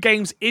these 2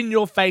 games in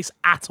your face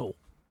at all.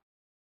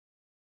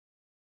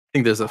 I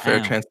think there's a fair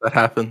Wow. chance that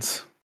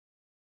happens.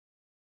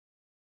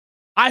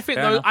 I think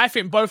Fair enough. I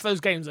think both those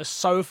games are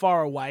so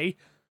far away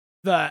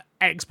that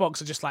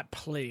Xbox are just like,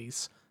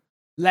 please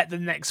let the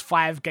next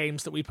 5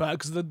 games that we put,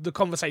 because the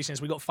conversation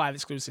is we got 5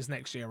 exclusives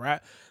next year,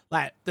 right?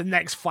 Like the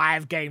next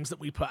 5 games that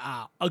we put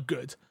out are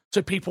good,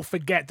 so people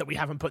forget that we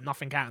haven't put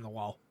nothing out in a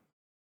while.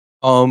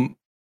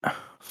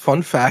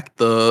 Fun fact: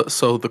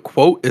 the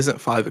quote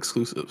isn't 5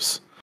 exclusives;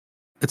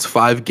 it's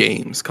 5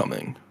 games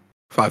coming,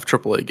 5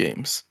 AAA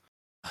games.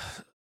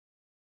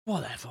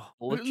 Whatever.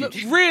 What Look,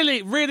 you-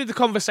 really, the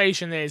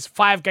conversation is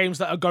 5 games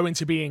that are going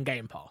to be in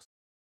Game Pass.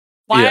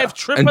 Yeah, 5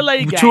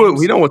 AAA and games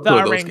we know what 2 that of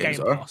are those in games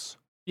Game are. Pass.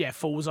 Yeah,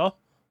 Forza.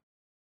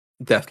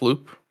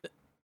 Deathloop,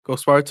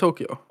 Ghostwire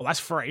Tokyo. Well, that's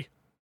free.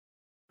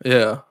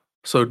 Yeah,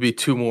 so it'd be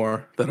 2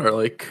 more that are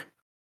like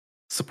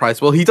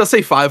surprise. Well, he does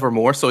say 5 or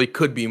more, so it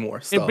could be more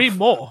stuff. It'd be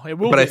more. It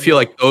will. But be I feel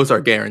more. like those are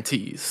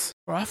guarantees.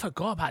 Bro, I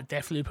forgot about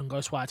Deathloop and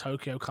Ghostwire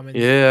Tokyo coming.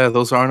 Yeah,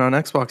 those aren't on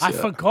Xbox I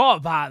yet. forgot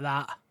about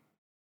that.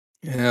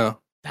 Yeah,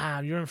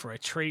 Damn, you're in for a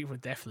treat with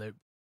Deathloop.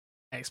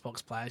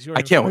 Xbox players. You're I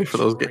in can't for a wait for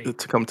those treat.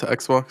 to come to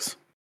Xbox.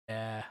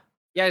 Yeah.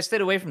 Yeah, I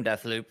stayed away from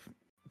Deathloop.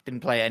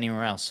 Didn't play it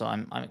anywhere else, so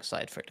I'm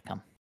excited for it to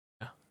come.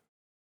 Yeah.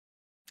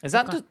 Is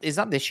that Okay. is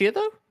that this year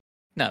though?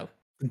 No.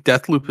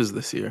 Deathloop is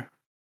this year,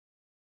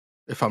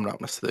 if I'm not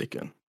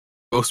mistaken.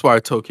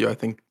 Ghostwire Tokyo, I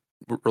think,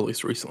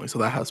 released recently, so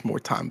that has more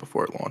time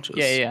before it launches.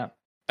 Yeah.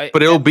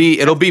 But it'll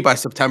be by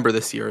September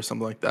this year or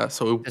something like that.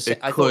 So it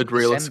I thought could December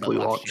realistically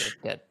last launch.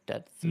 year,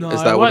 Deathloop. No,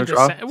 Is that it when wasn't it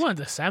dropped? It wasn't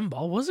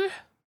December, was it?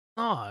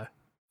 No.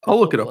 I'll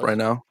look it thought up it right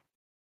now.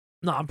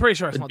 No, I'm pretty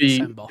sure it's It'd not be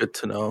December. good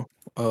to know.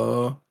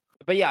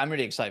 But yeah, I'm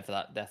really excited for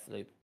that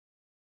Deathloop.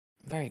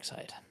 Very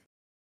excited.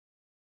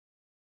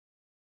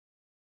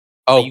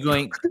 Are Oh, you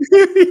going?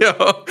 yeah,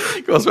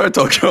 Ghostwire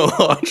Tokyo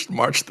launched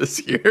March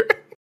this year.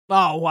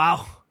 Oh,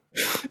 wow.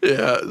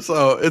 Yeah,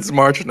 so it's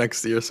March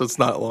next year, so it's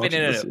not Wait,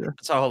 launching no. this year.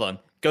 So hold on.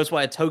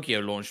 Ghostwire Tokyo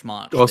launched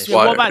March. this Ghostwire, year.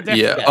 what about Deathloop?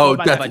 yeah. Yeah, Oh,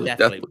 what about But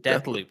Deathloop.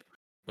 Deathloop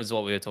was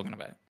what we were talking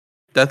about.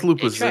 Deathloop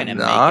It's was trying to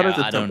make not out,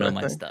 a I don't know September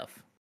my thing.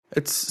 stuff.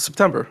 It's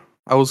September.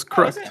 I was Oh, is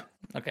correct. it?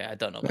 Okay, I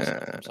don't know my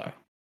stuff. I'm sorry.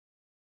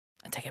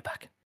 I take it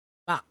back.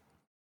 Ah.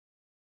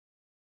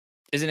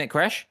 Isn't it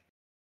Crash?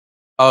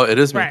 Oh, it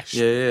is me. Fresh.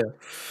 Yeah.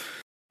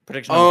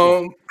 Prediction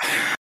number 4.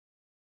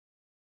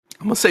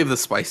 I'm gonna save the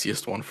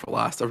spiciest one for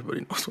last.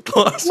 Everybody knows what the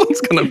last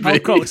one's gonna be.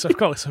 Of course.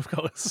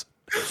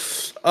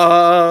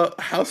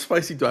 How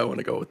spicy do I want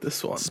to go with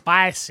this one?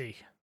 Spicy.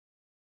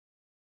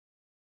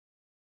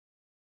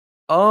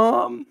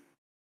 I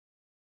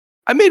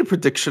made a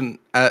prediction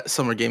at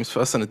Summer Games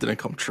Fest and it didn't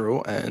come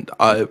true, and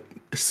I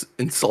was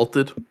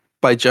insulted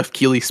by Jeff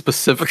Keighley,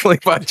 specifically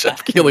by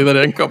Jeff Keighley, that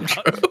it didn't come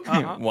true.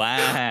 Uh-huh.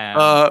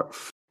 Wow.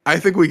 I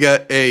think we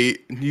get a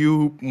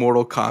new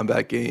Mortal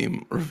Kombat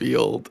game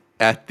revealed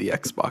at the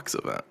Xbox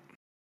event.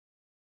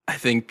 I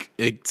think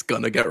it's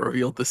gonna get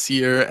revealed this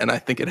year, and I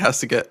think it has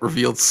to get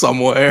revealed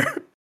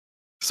somewhere.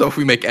 So if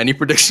we make any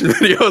prediction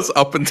videos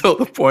up until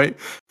the point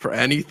for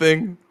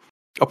anything,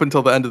 up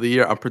until the end of the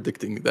year, I'm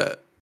predicting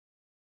that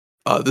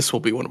this will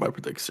be one of my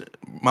predictions.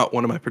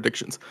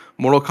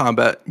 Mortal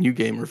Kombat new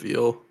game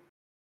reveal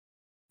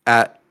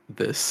at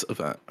this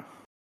event.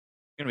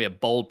 Gonna be a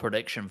bold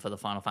prediction for the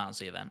Final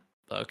Fantasy event,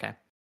 but okay.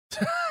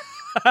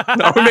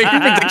 Are we making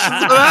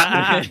predictions for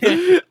that?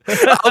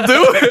 I'll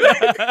do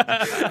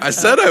it. I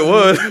said I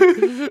would.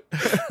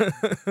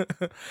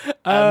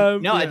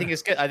 No, I think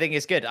it's good. I think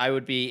it's good. I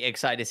would be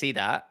excited to see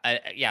that.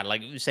 Yeah,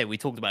 like you say, we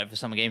talked about it for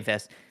Summer Game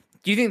Fest.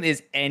 Do you think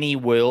there's any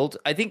world?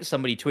 I think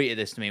somebody tweeted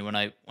this to me when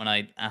I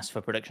asked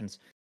for predictions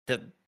that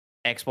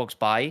Xbox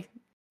buy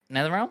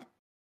NetherRealm.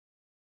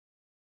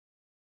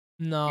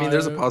 No, I mean,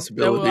 there's a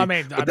possibility. I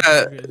mean,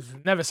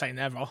 never say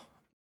never.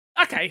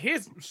 Okay,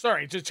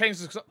 sorry, just change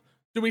this.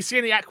 Do we see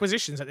any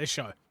acquisitions at this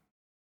show?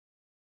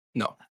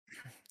 No.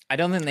 I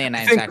don't think they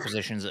announced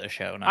acquisitions at a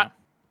show, no.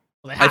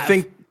 I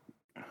think,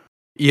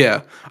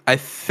 yeah. I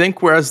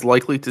think we're as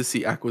likely to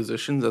see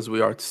acquisitions as we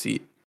are to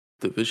see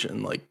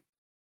Division, like,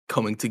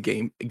 coming to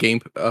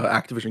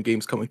Activision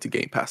games coming to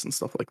Game Pass and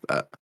stuff like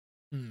that.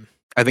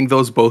 I think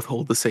those both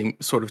hold the same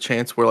sort of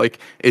chance where, like,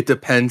 it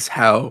depends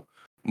how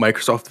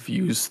Microsoft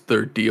views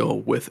their deal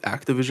with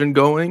Activision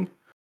going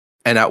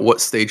and at what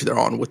stage they're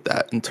on with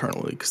that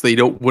internally, because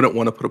they wouldn't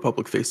want to put a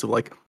public face of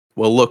like,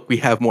 well, look, we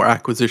have more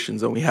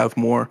acquisitions and we have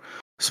more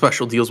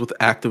special deals with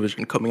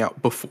Activision coming out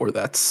before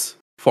that's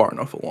far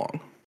enough along.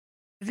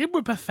 It did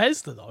with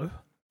Bethesda though.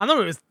 I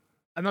know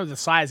the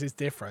size is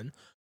different,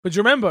 but do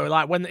you remember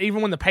like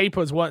even when the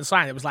papers weren't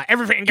signed, it was like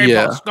everything in Game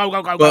Pass,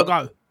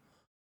 go.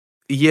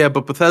 Yeah,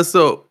 but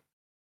Bethesda,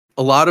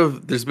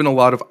 there's been a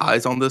lot of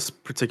eyes on this,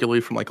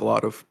 particularly from like a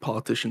lot of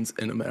politicians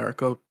in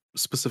America,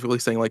 specifically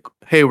saying like,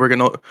 hey, we're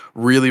gonna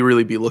really,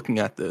 really be looking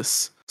at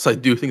this. So I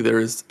do think there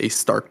is a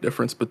stark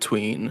difference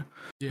between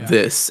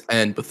this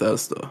and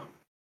Bethesda.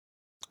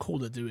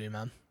 Call of Duty,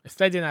 man. If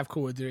they didn't have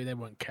Call of Duty, they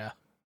wouldn't care.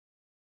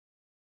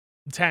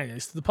 I'm telling you,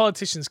 it's the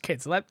politicians'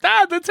 kids. They're like,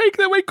 Dad, they're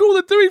taking away Call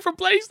of Duty from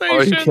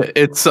PlayStation.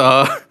 It's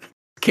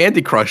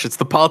Candy Crush. It's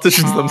the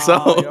politicians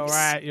themselves.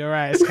 You're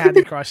right. It's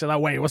Candy Crush. They're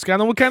like, wait, what's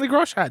going on with Candy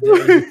Crush? How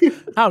dare you?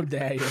 How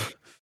dare you?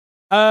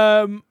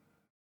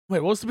 Wait,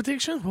 what was the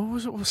prediction? What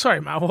was it?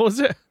 Sorry, Matt, what was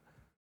it?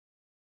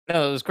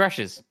 No, it was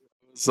Crashes.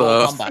 New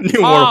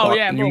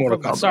Mortal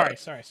Kombat.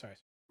 Sorry.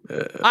 All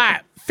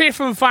right,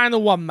 fifth and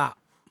final one, Matt.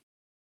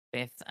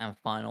 Fifth and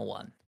final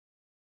one.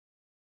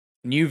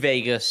 New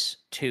Vegas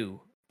 2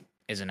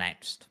 is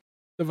announced.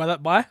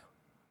 Developed by?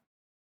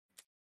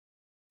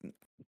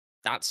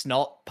 That's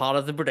not part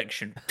of the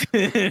prediction.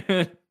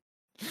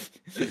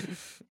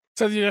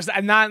 So you're just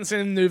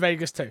announcing New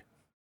Vegas 2?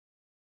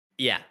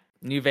 Yeah.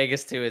 New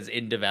Vegas 2 is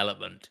in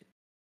development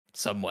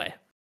somewhere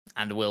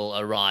and will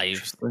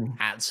arrive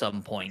at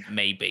some point,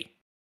 maybe.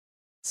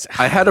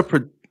 I had a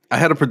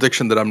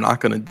prediction that I'm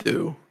not going to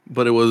do,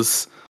 but it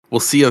was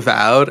we'll see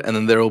Avowed, and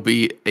then there will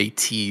be a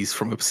tease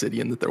from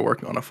Obsidian that they're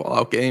working on a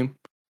Fallout game,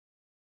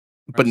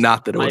 but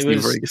not that it was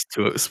New Vegas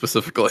 2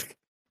 specifically.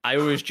 I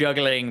was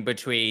juggling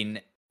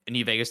between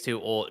New Vegas 2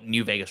 or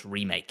New Vegas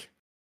remake.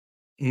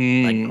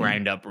 Like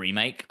ground up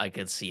remake, I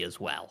could see as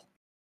well.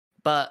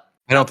 But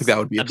I don't think that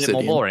would be a Obsidian.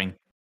 bit more boring,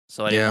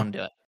 so I didn't want to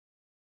do it.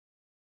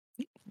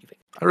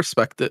 I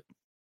respect it.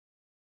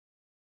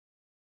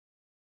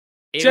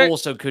 It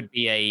also could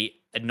be a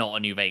not a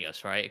New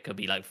Vegas, right? It could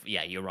be like,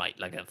 yeah, you're right,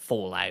 like a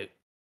Fallout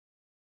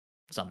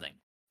something.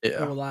 Yeah.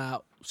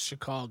 Fallout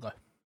Chicago.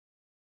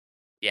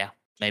 Yeah,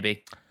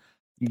 maybe.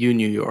 New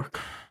York.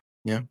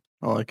 Yeah,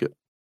 I like it.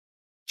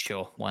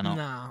 Sure, why not?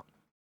 Nah.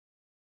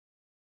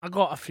 I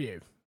got a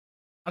few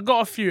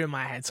in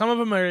my head. Some of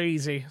them are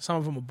easy, some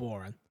of them are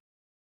boring.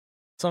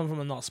 Some of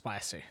them are not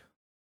spicy.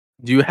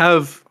 Do you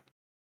have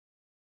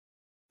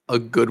a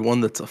good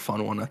one that's a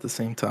fun one at the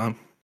same time?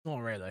 Not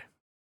really.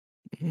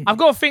 I've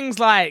got things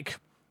like,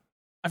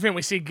 I think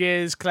we see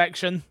Gears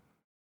Collection.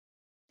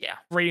 Yeah.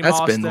 Remastered.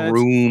 That's been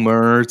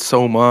rumored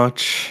so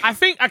much. I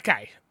think,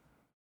 okay.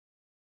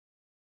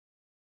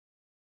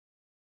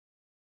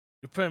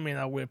 You're putting me in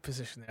a weird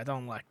position here. I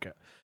don't like it.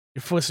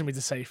 You're forcing me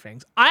to say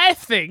things. I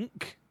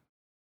think...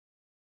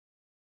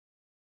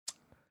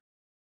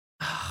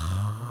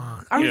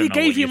 I already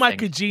gave you my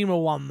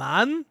Kojima one,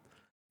 man.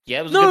 Yeah,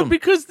 it was a good one.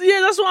 Because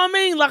that's what I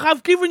mean. Like,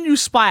 I've given you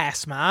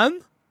spice,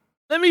 man.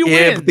 Let me win.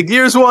 Yeah, but the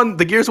Gears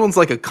one's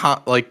like a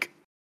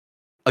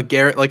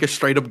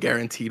straight up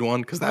guaranteed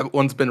one, because that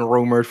one's been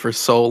rumored for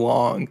so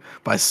long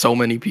by so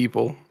many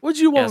people. What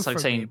do you want it's like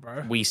from saying me,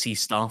 bro? We see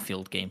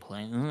Starfield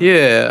gameplay.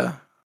 Yeah,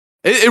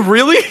 it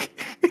really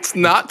it's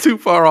not too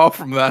far off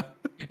from that.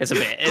 It's a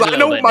bit. I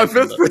know what my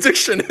fifth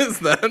prediction is.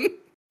 Then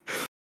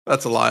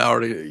that's a lie.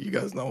 You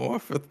guys know what my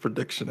fifth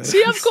prediction is.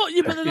 See,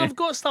 I've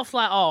got stuff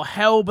like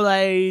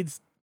Hellblade.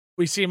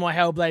 We see more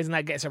Hellblades, and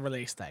that gets a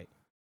release date.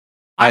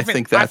 I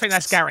think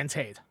that's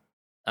guaranteed.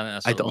 I mean,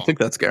 that's I a don't lot. think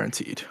that's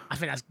guaranteed. I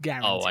think that's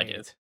guaranteed. Oh, I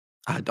do.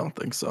 I don't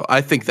think so.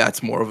 I think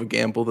that's more of a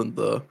gamble than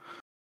the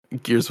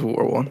Gears of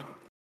War one.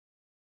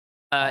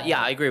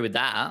 Yeah, I agree with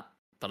that.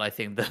 But I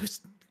think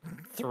those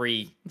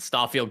 3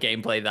 Starfield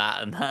gameplay,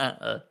 that and that,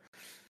 are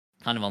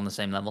kind of on the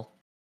same level.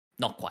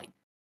 Not quite,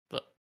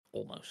 but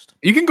almost.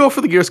 You can go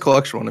for the Gears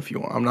Collection one if you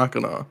want. I'm not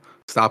gonna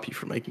stop you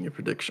from making your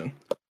prediction.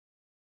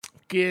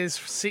 Gears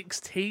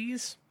 6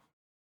 teas.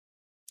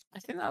 I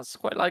think that's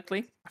quite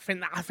likely. I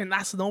think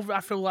that's an over.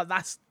 I feel like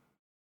that's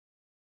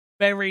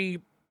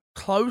very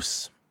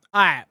close.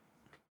 All right.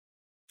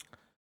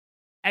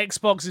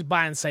 Xbox is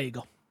buying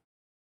Sega.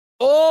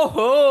 Oh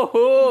ho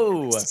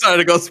ho! Decided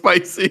to go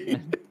spicy.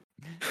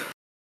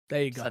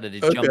 There you go. Decided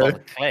to jump off a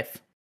cliff.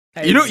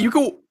 There You know, go. you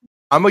go.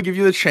 I'm gonna give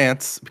you the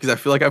chance because I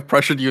feel like I've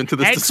pressured you into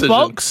this decision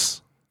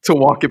Xbox to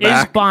walk it is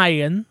back.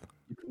 buying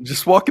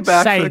Just walk it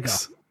back, Sega.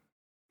 Fix.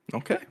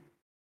 Okay.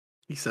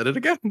 He said it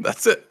again.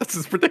 That's it. That's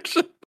his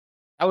prediction.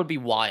 That would be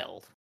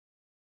wild.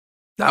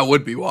 That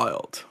would be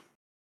wild.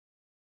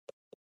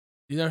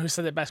 You know who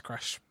said it best,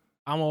 Crash?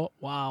 I'm a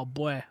wild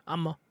boy.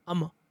 I'm a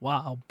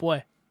wild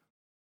boy.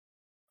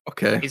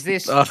 Okay. Is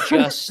this Uh,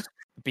 just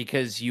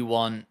because you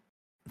want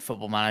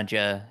Football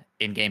Manager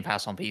in Game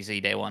Pass on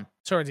PC day one?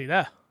 It's already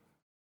there.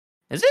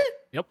 Is it?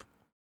 Yep.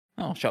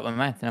 Oh, shut my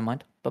mouth. Never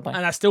mind. Bye bye.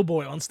 And I still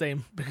bought it on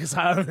Steam because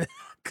I own it.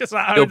 Because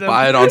I You'll own them.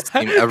 buy it on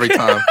Steam every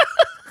time.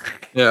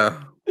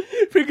 Yeah.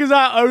 Because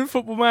I own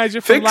Football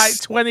Manager from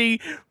Fix- like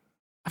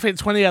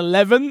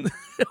 2011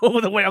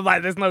 all the way. I'm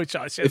like, there's no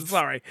chance. If-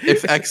 Sorry.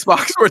 If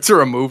Xbox were to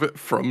remove it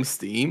from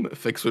Steam,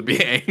 Fix would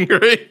be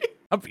angry.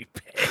 I'd be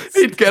pissed.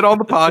 He'd get on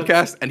the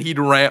podcast and he'd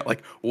rant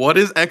like, "What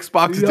is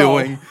Xbox Yo.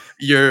 doing?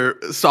 Your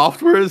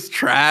software is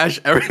trash.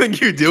 Everything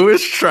you do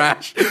is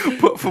trash.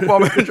 Put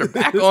Football Manager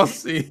back on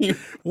Steam."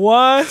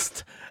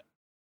 Worst.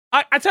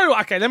 I tell you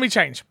what, okay, let me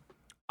change.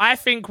 I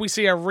think we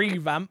see a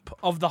revamp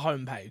of the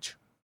homepage.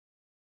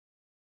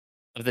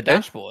 Of the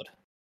dashboard.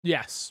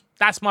 Yes.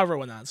 That's my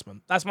real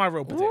announcement. That's my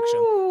real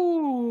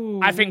prediction.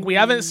 I think we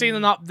haven't seen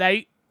an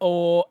update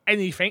or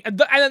anything.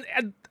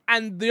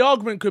 And the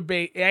argument could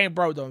be, it ain't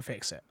broke, don't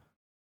fix it.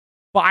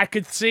 But I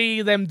could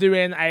see them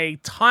doing a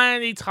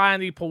tiny,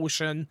 tiny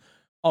portion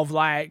of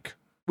like,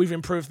 we've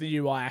improved the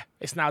UI.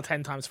 It's now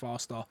 10 times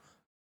faster.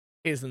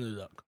 Here's the new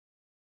look.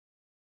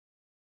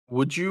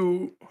 Would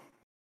you?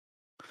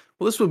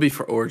 Well, this would be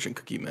for Origin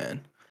Cookie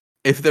Man.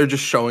 If they're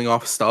just showing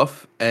off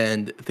stuff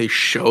and they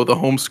show the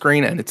home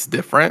screen and it's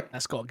different,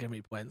 That's got to give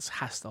me points.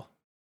 Has to.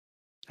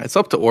 it's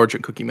up to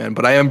Origin Cookie Man.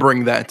 But I am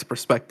bringing that into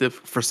perspective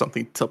for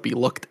something to be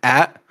looked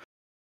at,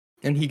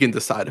 and he can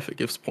decide if it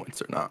gives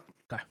points or not.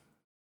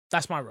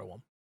 That's my real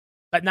one.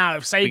 But now,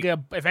 if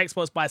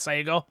Xbox buy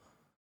Sega,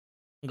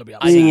 I'm gonna be I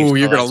upset. think you Ooh,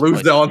 you're still gonna have lose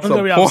points. that on I'm some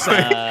gonna be point.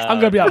 upset. I'm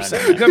gonna be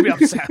upset. I'm gonna be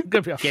upset. I'm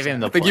gonna be upset. Give him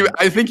the I think you. point.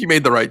 I think you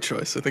made the right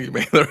choice. I think you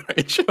made the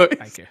right choice.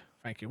 Thank you.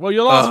 Thank you. Well,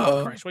 your last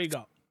one, Chris. What you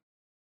got?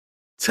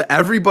 To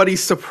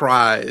everybody's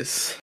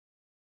surprise,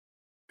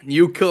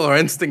 New Killer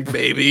Instinct,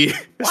 baby,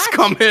 is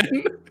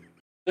coming.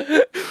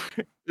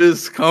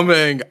 Is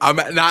coming. I'm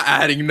not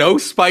adding no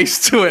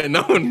spice to it.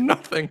 No,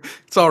 nothing.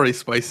 It's already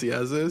spicy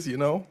as is, you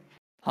know.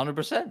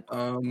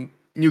 100%.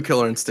 New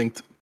Killer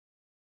Instinct.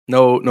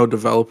 No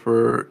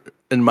developer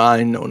in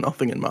mind. No,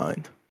 nothing in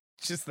mind.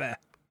 It's just there.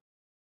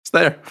 It's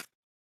there.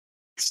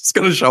 It's just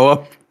gonna show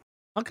up.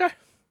 Okay.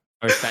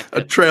 Respect A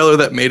it. trailer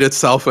that made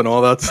itself and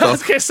all that I was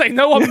stuff. gonna say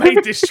no one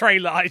made this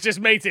trailer. It just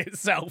made it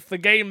itself. The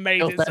game made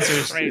Phil itself.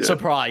 Spencer's Trailer.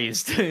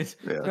 surprised.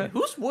 Yeah.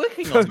 Who's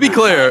working on Let's be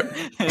clear.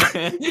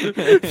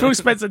 that? Phil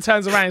Spencer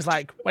turns around. He's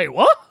like, "Wait,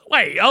 what?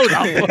 Wait, hold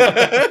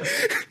up."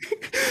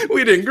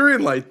 We didn't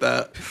greenlight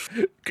that.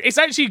 It's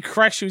actually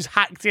Crash who's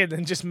hacked in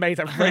and just made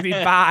a really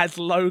bad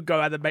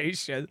logo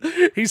animation.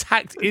 He's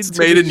hacked into. It's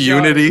made the in show.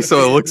 Unity, so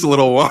it looks a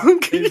little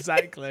wonky.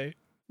 Exactly.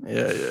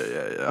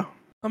 Yeah.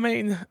 I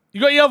mean,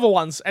 you got the other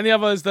ones. Any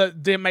others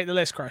that didn't make the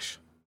list, Crash?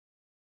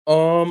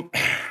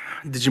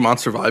 Digimon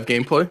Survive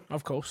gameplay.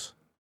 Of course.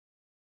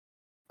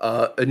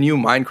 A new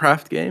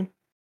Minecraft game.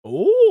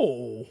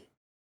 Oh.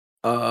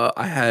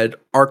 I had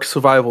Ark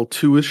Survival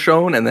 2 is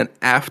shown, and then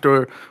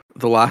after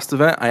the last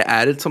event, I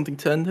added something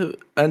to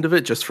end of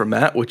it just for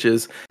Matt, which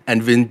is,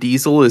 and Vin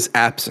Diesel is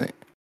absent.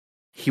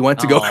 He went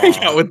to go hang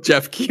out with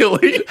Jeff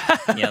Keighley.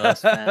 Yeah,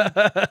 that's fair.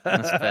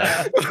 That's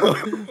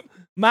fair.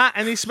 Matt,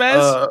 any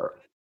spares?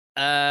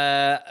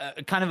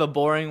 Kind of a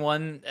boring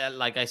one.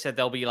 Like I said,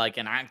 there'll be like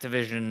an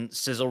Activision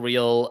sizzle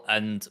reel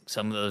and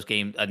some of those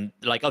games, and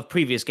like of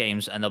previous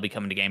games, and they'll be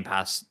coming to Game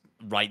Pass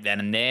right then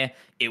and there.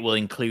 It will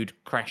include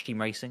Crash Team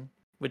Racing,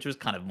 which was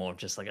kind of more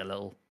just like a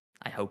little.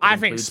 I hope. I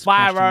think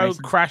Spyro,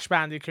 Crash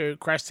Bandicoot,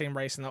 Crash Team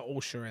Racing are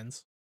all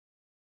sure-ins.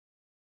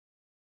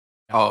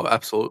 Oh,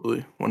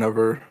 absolutely.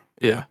 Whenever,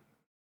 yeah.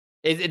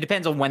 It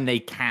depends on when they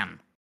can,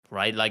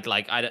 right? Like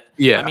I.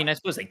 Yeah. I mean, I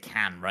suppose they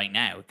can right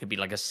now. It could be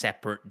like a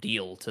separate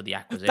deal to the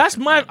acquisition. That's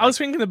my. right? I was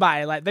thinking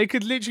about it. Like they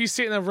could literally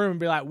sit in a room and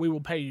be like, "We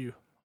will pay you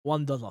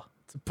 $1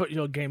 to put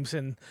your games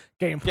in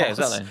Game Pass." Yeah,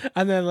 exactly.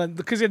 And then, like,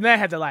 because in their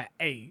head they're like,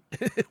 "Hey,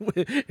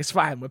 it's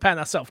fine. We're paying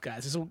ourselves,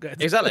 guys. It's all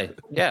good." Exactly.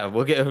 Yeah,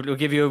 we'll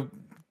give you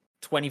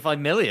 25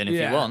 million if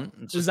you want.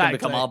 It's just going to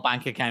become exactly. our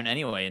bank account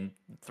anyway in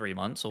 3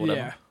 months or whatever.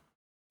 Yeah.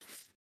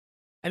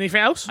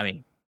 Anything else? I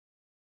mean,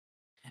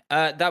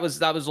 that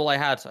was all I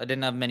had. I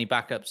didn't have many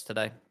backups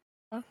today.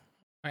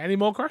 Any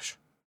more, Crush?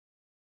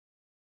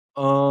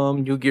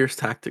 New Gears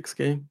Tactics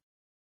game.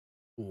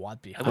 Oh,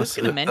 I'd be I was hyped.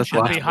 going to mention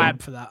I'd last be that. one.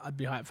 hyped for that. I'd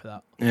be hyped for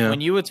that. Yeah, When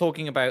you were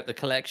talking about the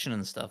collection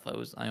and stuff,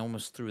 I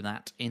almost threw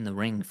that in the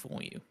ring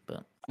for you.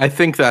 But I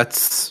think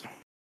that's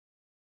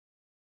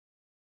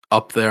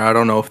up there. I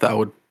don't know if that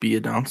would be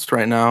announced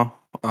right now.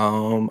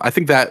 I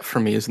think that for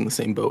me is in the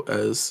same boat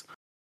as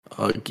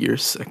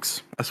Gears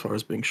 6 as far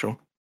as being shown.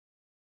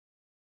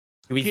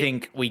 do we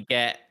think we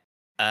get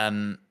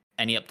any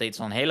updates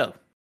on Halo?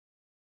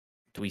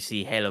 Do we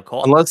see Halo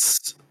co-op?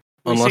 Unless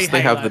We see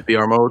they have Halo. the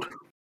BR mode.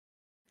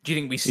 Do you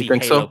think we see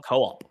think Halo so?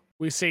 co-op,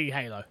 We see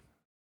Halo.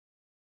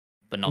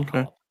 but not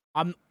Okay.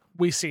 co-op?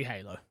 We see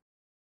Halo.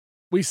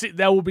 We see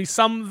there will be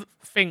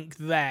something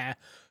there.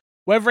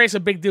 Whether it's a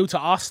big deal to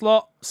us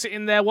lot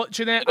sitting there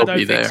watching it, I It'll don't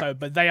be think there. so.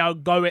 But they are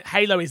going.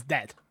 Halo is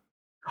dead.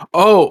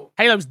 Oh,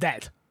 Halo's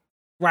dead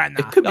right now.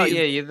 it could Oh, be.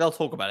 yeah, they'll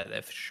talk about it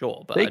there for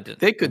sure. But I didn't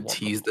They could want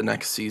them. tease the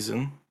next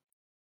season.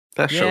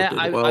 That show Yeah, did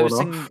I well was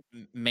enough.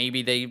 thinking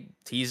maybe they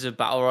tease a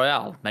battle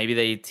royale. Maybe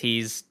they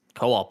tease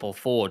co-op or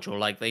Forge, or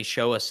like they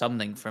show us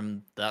something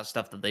from that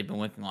stuff that they've been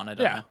working on. I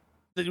don't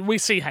know. We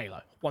see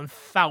Halo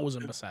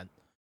 1000%.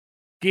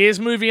 Gears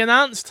movie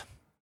announced.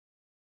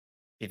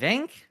 You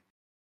think?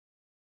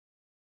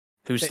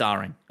 Who's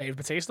starring? Dave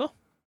Bautista.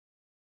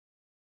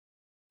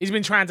 He's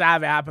been trying to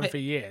have it happen for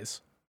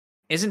years.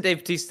 Isn't Dave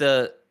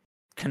Bautista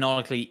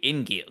canonically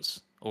in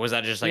Gears, or was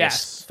that just like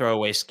Yes. a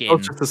throwaway skin? Oh,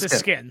 it's just a It's a skin.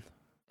 skin.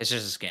 It's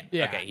just a skin.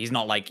 Yeah. Okay,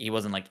 he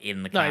wasn't like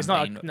in the No, campaign. it's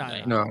not.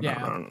 No. No, Yeah,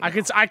 no.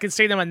 I could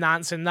see them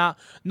announcing that.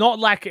 Not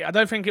like I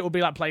don't think it will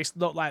be like placed.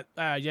 Not like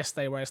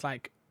yesterday where it's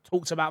like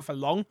talked about for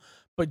long,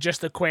 but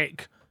just a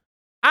quick.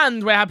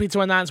 And we're happy to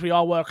announce we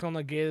are working on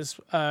the Gears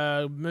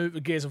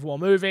of War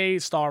movie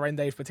starring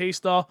Dave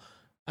Bautista.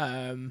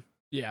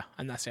 Yeah,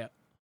 and that's it.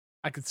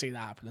 I could see that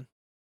happening.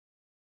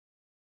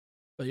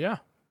 But yeah,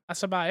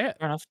 that's about it.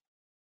 Fair enough.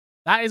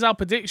 That is our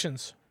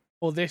predictions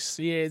for this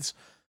year's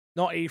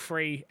not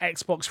E3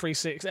 Xbox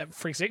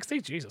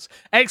 360. Jesus,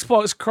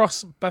 Xbox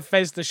Cross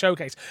Bethesda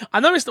Showcase. I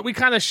noticed that we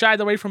kind of shied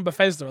away from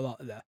Bethesda a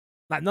lot there.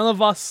 Like none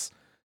of us.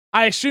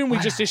 I assume we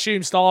just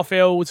assumed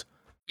Starfield.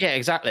 Yeah,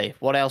 exactly.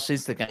 What else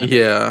is there going to be?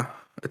 Yeah,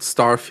 it's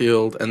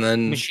Starfield, and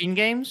then Machine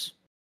games?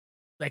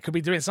 They could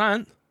be doing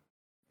something.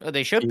 Oh,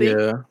 they should be.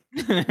 yeah,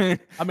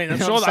 I mean, I'm They're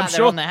sure. not I'm sat there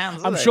sure. on their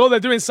hands, are I'm they? sure they're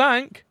doing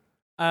something.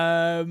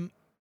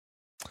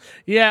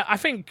 Yeah, I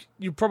think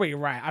you're probably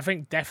right. I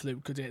think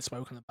Deathloop could get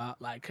spoken about,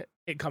 like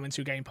it coming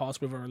to Game Pass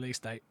with a release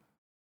date.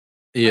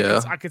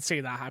 yeah. I could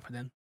see that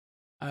happening.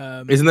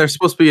 Isn't there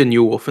supposed to be a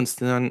new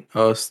Wolfenstein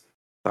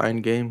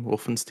Stein game?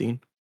 Wolfenstein.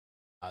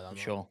 I don't I'm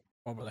know. sure.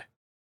 Probably.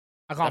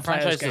 I That can't play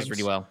those franchise games. does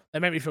really well. They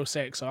make me feel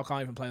sick, so I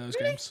can't even play those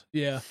games.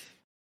 Yeah.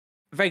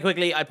 Very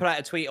quickly, I put out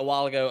a tweet a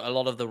while ago. A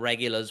lot of the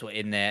regulars were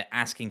in there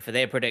asking for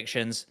their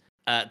predictions.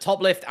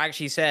 Toplift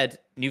actually said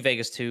New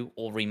Vegas 2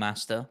 or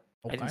remaster.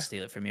 I Okay. didn't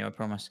steal it from you, I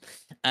promise.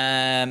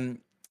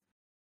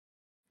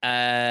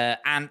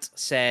 Ant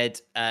said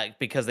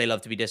because they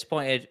love to be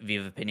disappointed,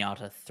 Viva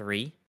Pinata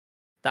 3.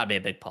 That'd be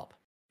a big pop.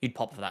 You'd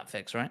pop for that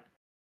fix, right?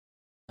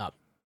 No.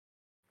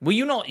 Were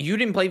you not? You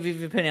didn't play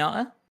Viva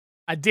Pinata?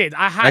 I did.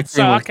 I had. That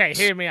So, game was- okay,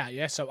 hear me out.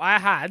 Yeah. So, I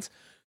had.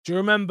 Do you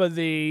remember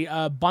the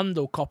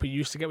bundle copy you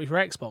used to get with your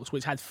Xbox,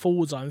 which had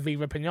Forza and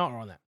Viva Pinata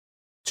on it?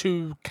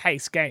 2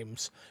 case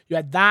games. You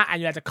had that, and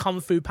you had the Kung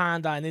Fu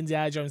Panda and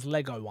Indiana Jones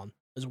Lego one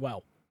as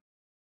well.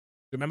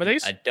 You remember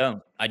these? I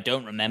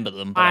don't remember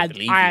them, but I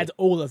believe I you. had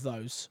all of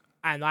those,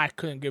 and I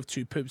couldn't give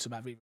 2 poops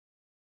about Viva.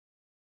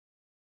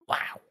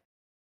 Wow.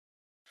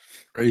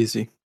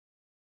 Crazy.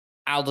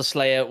 Alder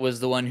Slayer was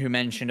the one who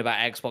mentioned about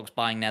Xbox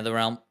buying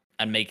NetherRealm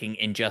and making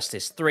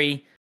Injustice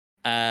 3.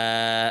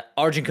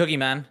 Origin Cookie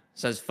Man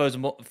says Forza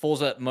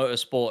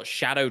Motorsport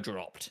shadow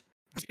dropped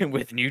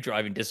with new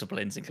driving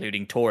disciplines,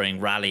 including touring,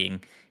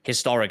 rallying,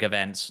 historic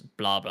events,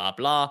 blah, blah,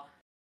 blah.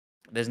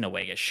 There's no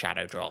way it gets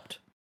shadow dropped.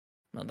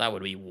 No, that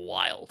would be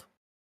wild.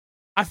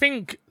 I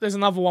think there's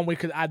another one we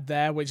could add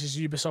there, which is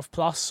Ubisoft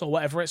Plus or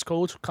whatever it's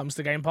called, comes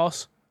to Game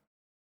Pass.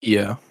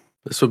 Yeah,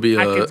 this would be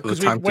the 'cause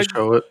time to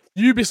show it.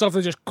 Ubisoft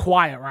are just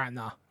quiet right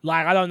now.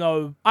 Like I don't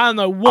know what. they're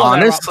up to.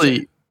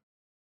 Honestly,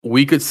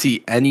 we could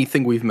see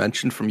anything we've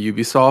mentioned from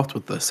Ubisoft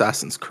with the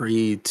Assassin's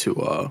Creed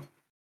to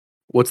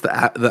what's the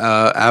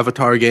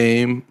Avatar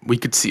game. We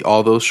could see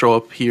all those show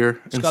up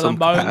here in Skull some and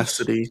Bones.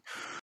 capacity.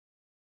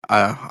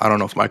 I don't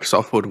know if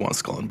Microsoft would want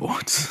Skull and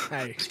Bones.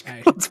 Hey.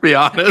 Let's be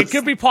honest. It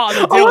could be part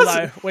of the deal Unless-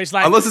 though, which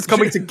like Unless it's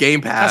coming to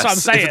Game Pass. That's what I'm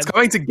saying. If it's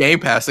coming to Game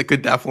Pass, it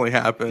could definitely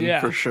happen Yeah.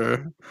 for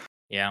sure.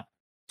 Yeah.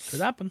 Could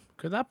happen.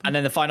 And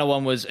then the final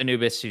one was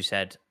Anubis, who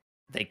said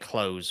they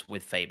close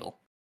with Fable.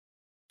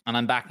 And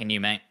I'm backing you,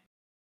 mate.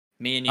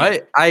 Me and you.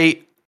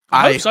 I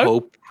hope so.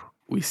 hope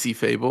we see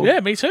Fable. Yeah,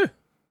 me too.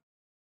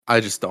 I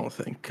just don't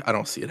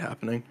see it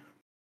happening.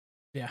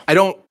 Yeah.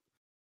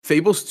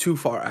 Fable's too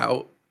far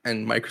out,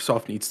 and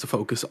Microsoft needs to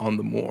focus on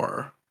the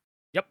more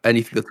Yep.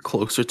 Anything that's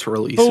closer to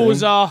releasing.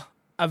 Forza,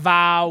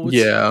 Avowed.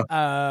 Yeah.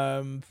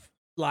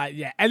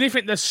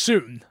 Anything that's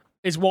soon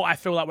is what I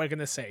feel like we're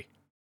gonna see.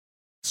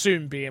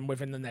 Soon being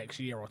within the next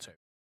year or two.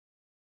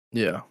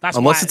 Yeah. That's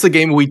Unless why- it's a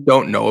game we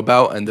don't know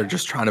about and they're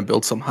just trying to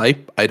build some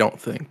hype, I don't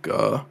think.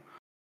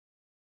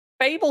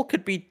 Fable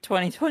could be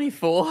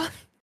 2024.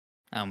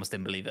 I almost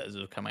didn't believe that as it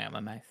was coming out of my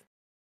mouth.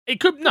 It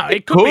could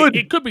It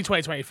be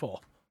 2024.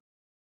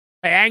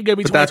 It ain't gonna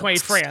be But that's-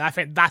 2023, and I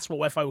think that's what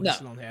we're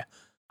focusing on here.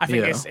 I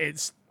think Yeah.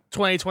 it's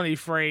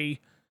 2023.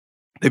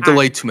 They've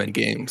delayed too many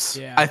games.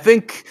 Yeah. I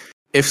think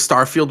if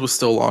Starfield was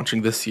still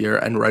launching this year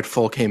and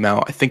Redfall came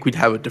out, I think we'd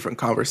have a different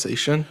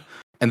conversation.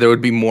 And there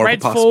would be more of a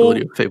Redfall-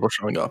 possibility of Fable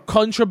showing up.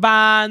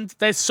 Contraband.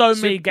 There's so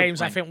Super many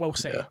games I point. think we'll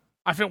see. Yeah.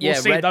 I think we'll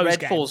see those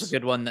Redfall's games. a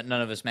good one that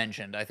none of us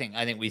mentioned. I think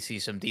we see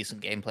some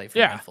decent gameplay from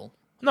Yeah. Redfall.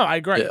 No, I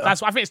agree. Yeah. I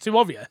think it's too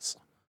obvious.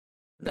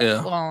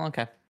 Yeah. Well,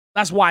 okay.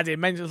 That's why I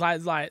didn't mention. I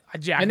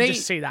can they-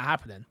 just see that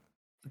happening.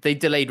 They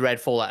delayed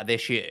Redfall out of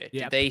this year.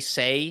 Yeah. Did they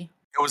say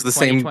It was the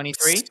same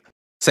 2023?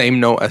 same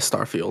note as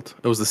Starfield.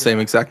 It was the same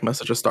exact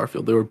message as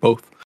Starfield. They were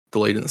both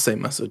delayed in the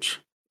same message.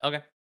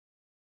 Okay.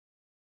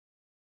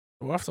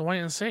 We'll have to wait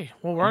and see.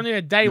 Well, we're only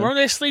a day. Yeah. We're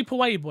only a sleep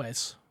away,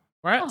 boys.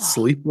 Right?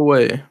 Sleep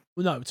away.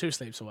 No, 2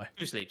 sleeps away.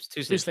 Two sleeps.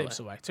 2 away. sleeps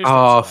away. 2 sleeps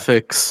Oh, away.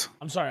 Fix.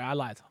 I'm sorry. I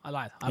lied. I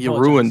You apologize.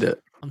 ruined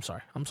it. I'm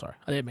sorry. I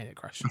didn't mean it,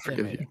 Crush. I Didn't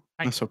forgive mean you. it.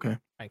 Thank That's okay.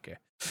 Thank you.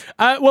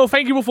 Well,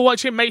 thank you all for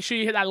watching. Make sure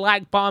you hit that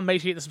like button.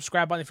 Make sure you hit the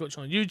subscribe button if you're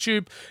watching on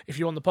YouTube. If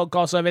you're on the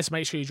podcast service,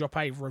 make sure you drop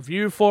a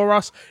review for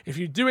us. If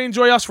you do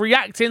enjoy us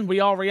reacting, we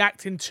are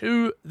reacting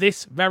to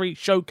this very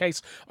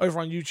showcase over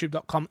on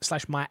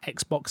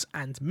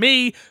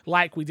youtube.com/myxboxandme,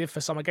 like we did for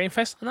Summer Game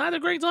Fest, and I had a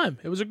great time.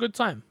 It was a good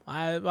time.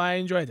 I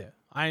enjoyed it.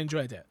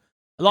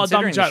 A lot of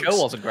dumb Considering jokes. the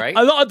show wasn't great.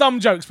 A lot of dumb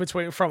jokes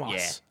from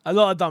us. Yeah. A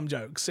lot of dumb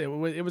jokes. It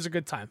was a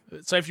good time.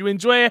 So if you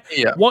enjoy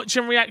Yeah.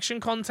 watching reaction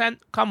content,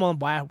 come on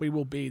by. We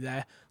will be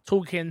there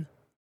talking,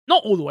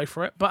 not all the way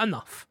through it, but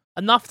enough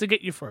to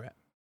get you through it.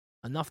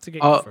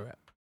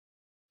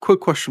 Quick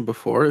question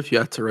before. If you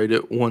had to rate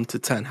it 1 to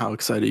 10, how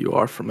excited you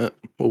are from it,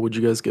 what would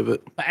you guys give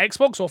it? For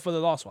Xbox or for the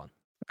last one?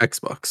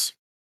 Xbox.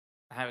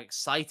 How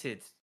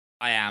excited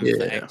I am Yeah.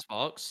 for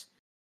Xbox.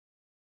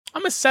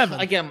 I'm a 7.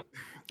 I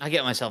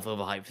get myself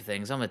overhyped for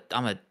things. I'm a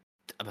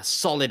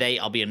solid 8.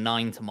 I'll be a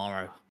 9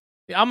 tomorrow.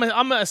 Yeah, I'm at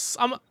a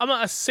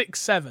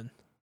 6-7.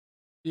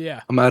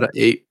 Yeah. I'm at an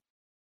 8.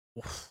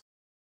 Oof.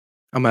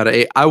 I'm at an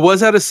 8. I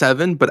was at a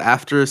 7, but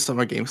after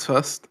Summer Games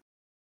Fest,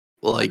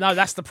 like No,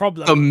 that's the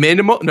problem. the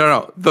minimal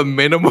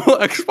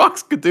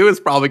Xbox could do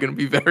is probably going to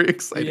be very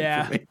exciting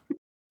Yeah. for me.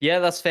 Yeah,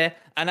 that's fair.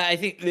 And I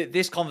think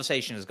this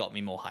conversation has got me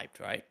more hyped,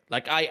 right?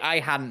 Like I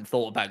hadn't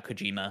thought about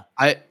Kojima.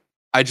 I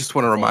just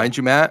want to remind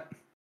you, Matt,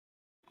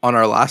 on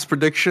our last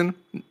prediction,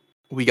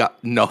 we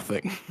got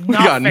nothing. We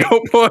got no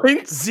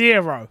points.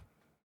 0.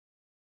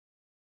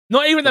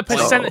 Not even the So-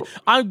 percentage.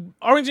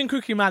 Orange and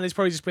Cookie Man has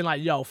probably just been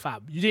like, yo,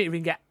 fab, you didn't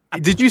even get a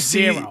Did you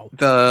see 0.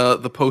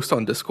 the post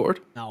on Discord?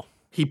 No.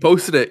 He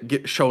posted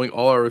it showing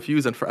all our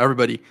reviews, and for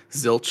everybody,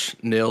 zilch,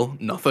 nil,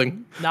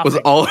 nothing. Was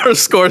Nothing. all our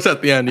scores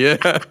at the end,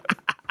 yeah.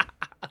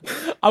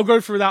 I'll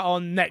go through that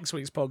on next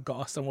week's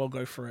podcast and we'll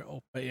go through it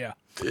all. But yeah.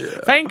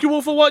 Yeah. Thank you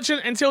all for watching.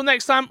 Until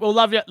next time, we'll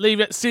love you, leave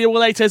it. See you all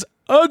later.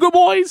 Good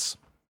boys.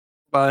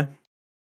 Bye.